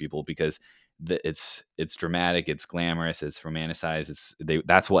stops people because it's dramatic, it's glamorous, it's romanticized.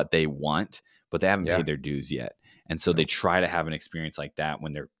 That's what they want, but they haven't Yeah. paid their dues yet. And so they Nope. try to have an experience like that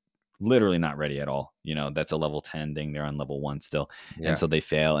when they're literally not ready at all. That's a level 10 thing. They're on level 1 still. And Yeah. so they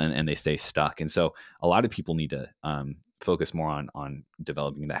fail, and they stay stuck. And so a lot of people need to focus more on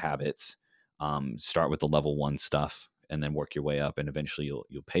developing the habits. Start with the level 1 stuff and then work your way up, and eventually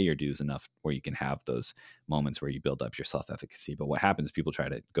you'll pay your dues enough where you can have those moments where you build up your self-efficacy. But what happens, people try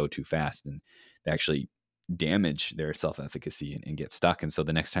to go too fast, and they actually damage their self-efficacy and get stuck. And so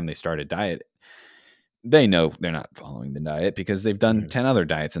the next time they start a diet, they know they're not following the diet because they've done Mhm. 10 other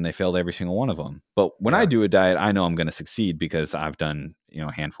diets and they failed every single one of them. But when I Yeah. do a diet, I know I'm going to succeed because I've done,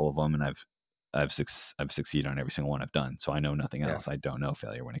 a handful of them, and I've succeeded on every single one I've done. So I know nothing Yeah. else. I don't know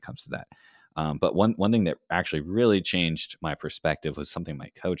failure when it comes to that. But one thing that actually really changed my perspective was something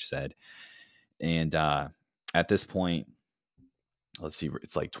my coach said. And at this point, let's see,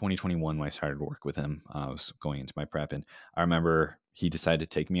 it's like 2021 when I started to work with him. I was going into my prep, and I remember he decided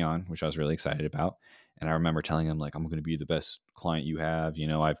to take me on, which I was really excited about. And I remember telling him, like, I'm going to be the best client you have.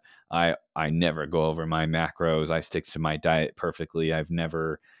 I never go over my macros. I stick to my diet perfectly. I've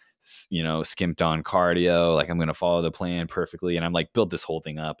never, skimped on cardio. Like, I'm going to follow the plan perfectly. And I'm like, build this whole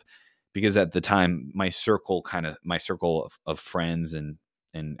thing up, because at the time, my circle of friends and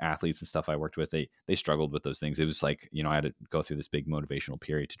athletes and stuff I worked with, they struggled with those things. It was like, I had to go through this big motivational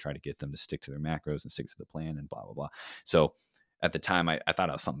period to try to get them to stick to their macros and stick to the plan and blah, blah, blah. So at the time, I thought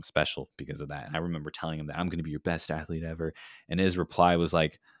I was something special because of that. And I remember telling him that I'm going to be your best athlete ever. And his reply was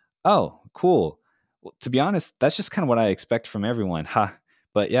like, oh, cool. Well, to be honest, that's just kind of what I expect from everyone. Ha.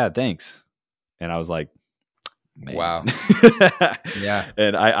 But yeah, thanks. And I was like, man. Wow. Yeah.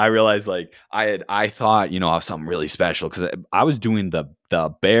 And I realized, like, I thought, I was something really special because I was doing the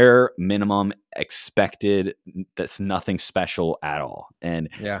bare minimum expected. That's nothing special at all. And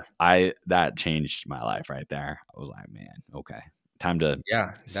Yeah. that changed my life right there. I was like, man, okay, time to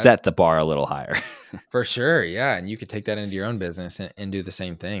Yeah. That set the bar a little higher. for sure. Yeah. And you could take that into your own business and do the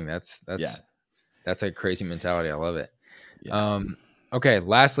same thing. That's Yeah. that's that's a crazy mentality. I love it. Yeah. Um, okay.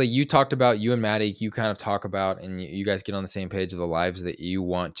 Lastly, you talked about you and Maddie, you kind of talk about and you guys get on the same page of the lives that you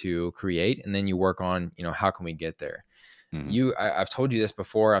want to create, and then you work on, how can we get there? Mhm. I've told you this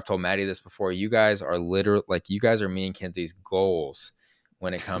before. I've told Maddie this before. You guys are literally like you guys are me and Kenzie's goals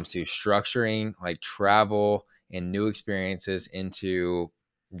when it comes to structuring like travel and new experiences into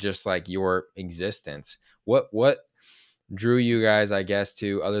just like your existence. What drew you guys, I guess,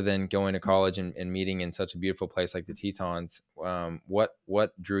 to other than going to college and meeting in such a beautiful place like the Tetons?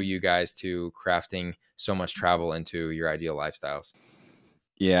 What drew you guys to crafting so much travel into your ideal lifestyles?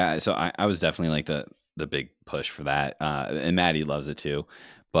 Yeah, so I was definitely like the big push for that, and Maddie loves it too.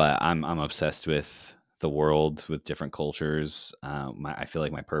 But I'm obsessed with the world, with different cultures. I feel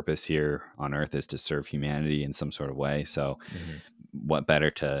like my purpose here on Earth is to serve humanity in some sort of way. So, Hmm. what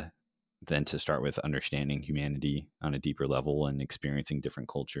better to than to start with understanding humanity on a deeper level and experiencing different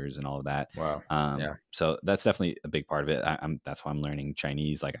cultures and all of that. Wow. Yeah. So that's definitely a big part of it. That's why I'm learning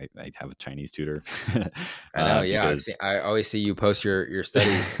Chinese. Like, I have a Chinese tutor I know. Yeah, because I always see you post your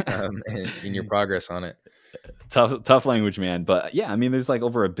studies in your progress on it. tough language, man. But yeah, I mean, there's like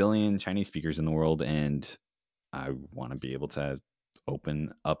over 1 billion Chinese speakers in the world, and I want to be able to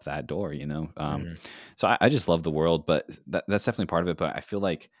open up that door. Hmm. So I just love the world, but that's definitely part of it. But I feel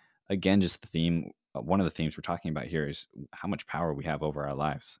like, again, just the theme, one of the themes we're talking about here is how much power we have over our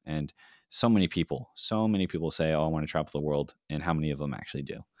lives. And so many people say, oh, I want to travel the world. And how many of them actually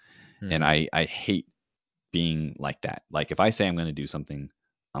do? And Hmm. I hate being like that. Like, if I say I'm going to do something,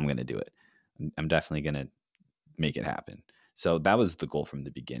 I'm going to do it. I'm definitely going to make it happen. So that was the goal from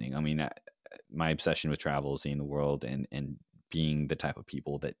the beginning. I mean, my obsession with travel, seeing the world, and being the type of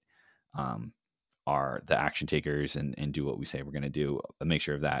people that um, are the action takers and do what we say we're going to do. A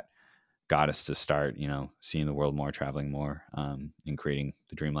mixture of that got us to start, seeing the world more, traveling more, and creating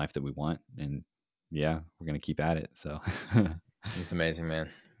the dream life that we want. And yeah, we're going to keep at it. So It's amazing, man.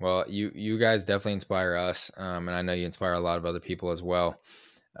 Well, you guys definitely inspire us, and I know you inspire a lot of other people as well.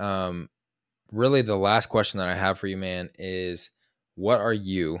 Um, Really, the last question that I have for you, man, is what are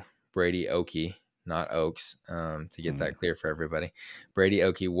you, Brady Oakey, not Oaks, to get hmm, that clear for everybody, Brady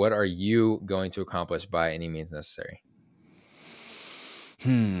Oakey, what are you going to accomplish by any means necessary?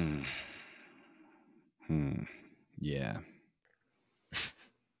 hmm, hmm. Yeah,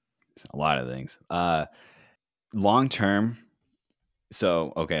 it's a lot of things. Long term.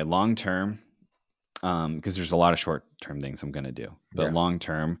 So, okay, long term, because there's a lot of short term things I'm going to do, but Yeah. long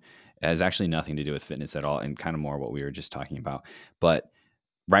term has actually nothing to do with fitness at all, and kind of more what we were just talking about. But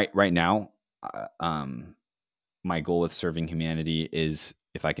right now, my goal with serving humanity is,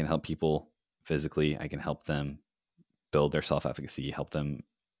 if I can help people physically, I can help them build their self efficacy, help them,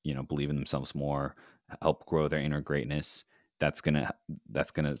 believe in themselves more, help grow their inner greatness. That's gonna that's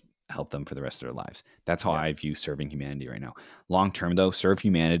gonna help them for the rest of their lives. That's how Yeah. I view serving humanity right now. Long term though, serve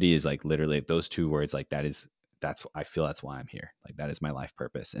humanity is like literally those two words, like that's I feel that's why I'm here. Like that is my life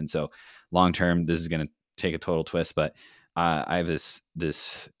purpose. And so long term, this is going to take a total twist, but I have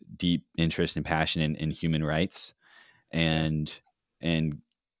this deep interest and passion in human rights Okay. and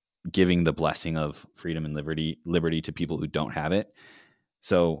giving the blessing of freedom and liberty to people who don't have it.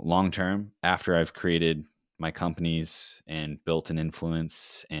 So long term, after I've created my companies and built an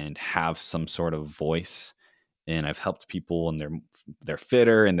influence and have some sort of voice, and I've helped people and they're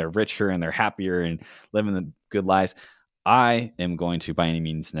fitter and they're richer and they're happier and living the good lives, I am going to, by any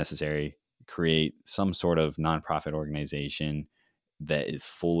means necessary, create some sort of nonprofit organization that is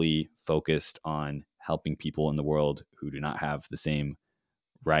fully focused on helping people in the world who do not have the same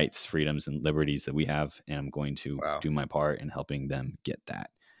rights, freedoms, and liberties that we have. And I'm going to Wow. do my part in helping them get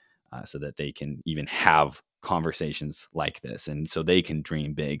that, so that they can even have conversations like this. And so they can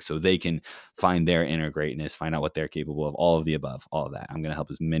dream big, so they can find their inner greatness, find out what they're capable of, all of the above, all of that. I'm going to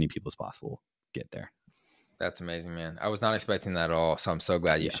help as many people as possible get there. That's amazing, man. I was not expecting that at all, so I'm so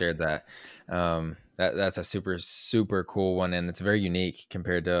glad you Yeah. shared that. That's a super cool one, and it's very unique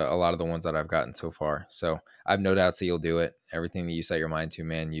compared to a lot of the ones that I've gotten so far. So I have no doubts that you'll do it. Everything that you set your mind to,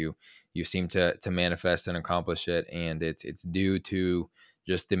 man, you seem to manifest and accomplish it, and it's due to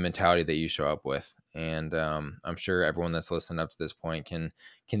just the mentality that you show up with. And I'm sure everyone that's listening up to this point can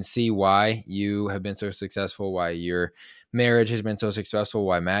see why you have been so successful, why you're marriage has been so successful,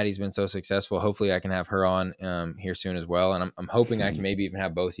 why Maddie's been so successful. Hopefully I can have her on here soon as well. And I'm hoping I can maybe even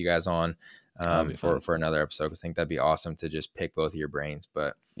have both you guys on That'll be fun. for another episode, because I think that'd be awesome to just pick both of your brains.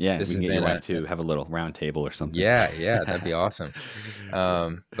 But Yeah, this we has can get your been wife to have a little round table or something. yeah, that'd be awesome.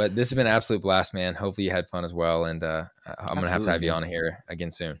 But this has been an absolute blast, man. Hopefully you had fun as well. And I'm going to Absolutely, have you man. on here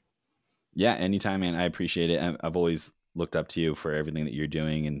again soon. Yeah, anytime, man. I appreciate it. I've always looked up to you for everything that you're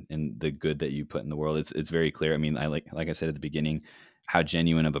doing and the good that you put in the world. It's very clear. I mean, I like I said at the beginning, how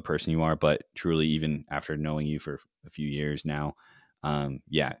genuine of a person you are, but truly, even after knowing you for a few years now,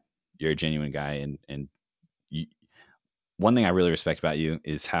 yeah, you're a genuine guy. And you, one thing I really respect about you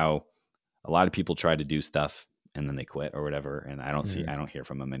is how a lot of people try to do stuff and then they quit or whatever, and Mhm. I don't hear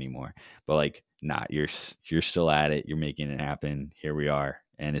from them anymore. But like, nah, you're still at it. You're making it happen. Here we are,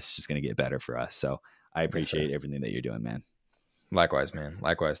 and it's just gonna get better for us. So I Yes, sir. appreciate everything that you're doing, man. Likewise, man.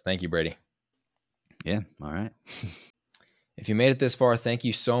 Likewise. Thank you, Brady. Yeah. All right. If you made it this far, thank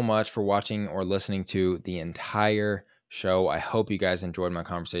you so much for watching or listening to the entire show. I hope you guys enjoyed my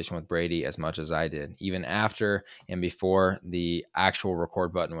conversation with Brady as much as I did. Even after and before the actual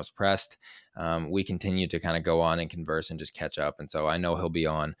record button was pressed, we continued to kind of go on and converse and just catch up. And so I know he'll be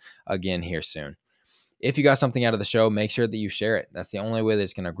on again here soon. If you got something out of the show, make sure that you share it. That's the only way that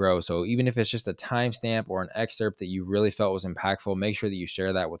it's going to grow. So even if it's just a timestamp or an excerpt that you really felt was impactful, make sure that you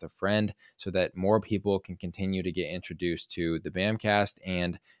share that with a friend so that more people can continue to get introduced to the Bamcast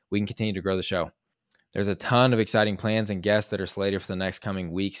and we can continue to grow the show. There's a ton of exciting plans and guests that are slated for the next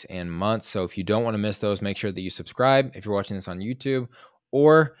coming weeks and months. So if you don't want to miss those, make sure that you subscribe if you're watching this on YouTube,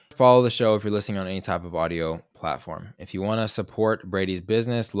 or follow the show if you're listening on any type of audio platform. If you want to support Brady's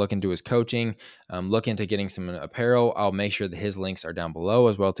business, look into his coaching, look into getting some apparel. I'll make sure that his links are down below,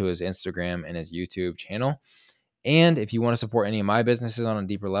 as well to his Instagram and his YouTube channel. And if you want to support any of my businesses on a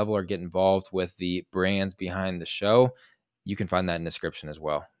deeper level or get involved with the brands behind the show, you can find that in the description as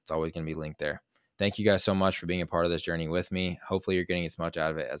well. It's always going to be linked there. Thank you guys so much for being a part of this journey with me. Hopefully, you're getting as much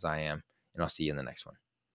out of it as I am, and I'll see you in the next one.